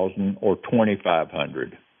 $5,000 or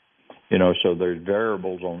 $2,500. You know, so there's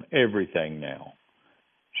variables on everything now.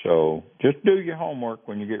 So just do your homework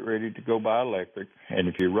when you get ready to go buy electric. And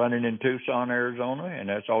if you're running in Tucson, Arizona, and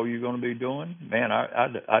that's all you're going to be doing, man,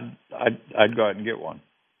 I'd go out and get one.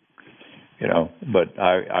 You know, but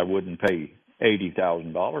I wouldn't pay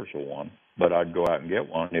 $80,000 for one. But I'd go out and get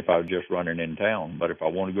one if I was just running in town. But if I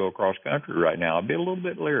want to go across country right now, I'd be a little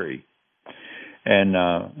bit leery. And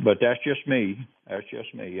but that's just me. That's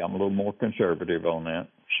just me. I'm a little more conservative on that.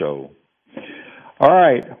 So. All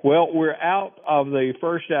right. Well, we're out of the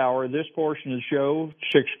first hour. This portion of the show,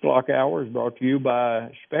 6 o'clock hour, is brought to you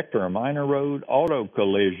by Spectrum Minor Road Auto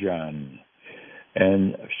Collision.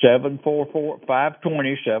 And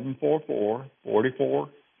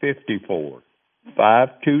 520-744-4454.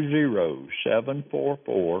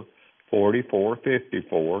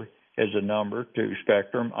 520-744-4454 is the number to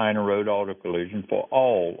Spectrum Minor Road Auto Collision for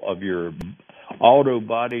all of your auto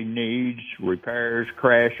body needs, repairs,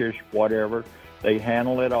 crashes, whatever. They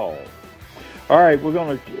handle it all. All right, we're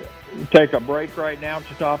going to take a break right now at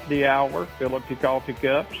the top of the hour. Fill up your coffee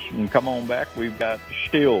cups and come on back. We've got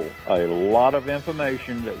still a lot of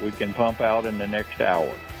information that we can pump out in the next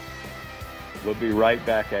hour. We'll be right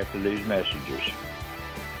back after these messages.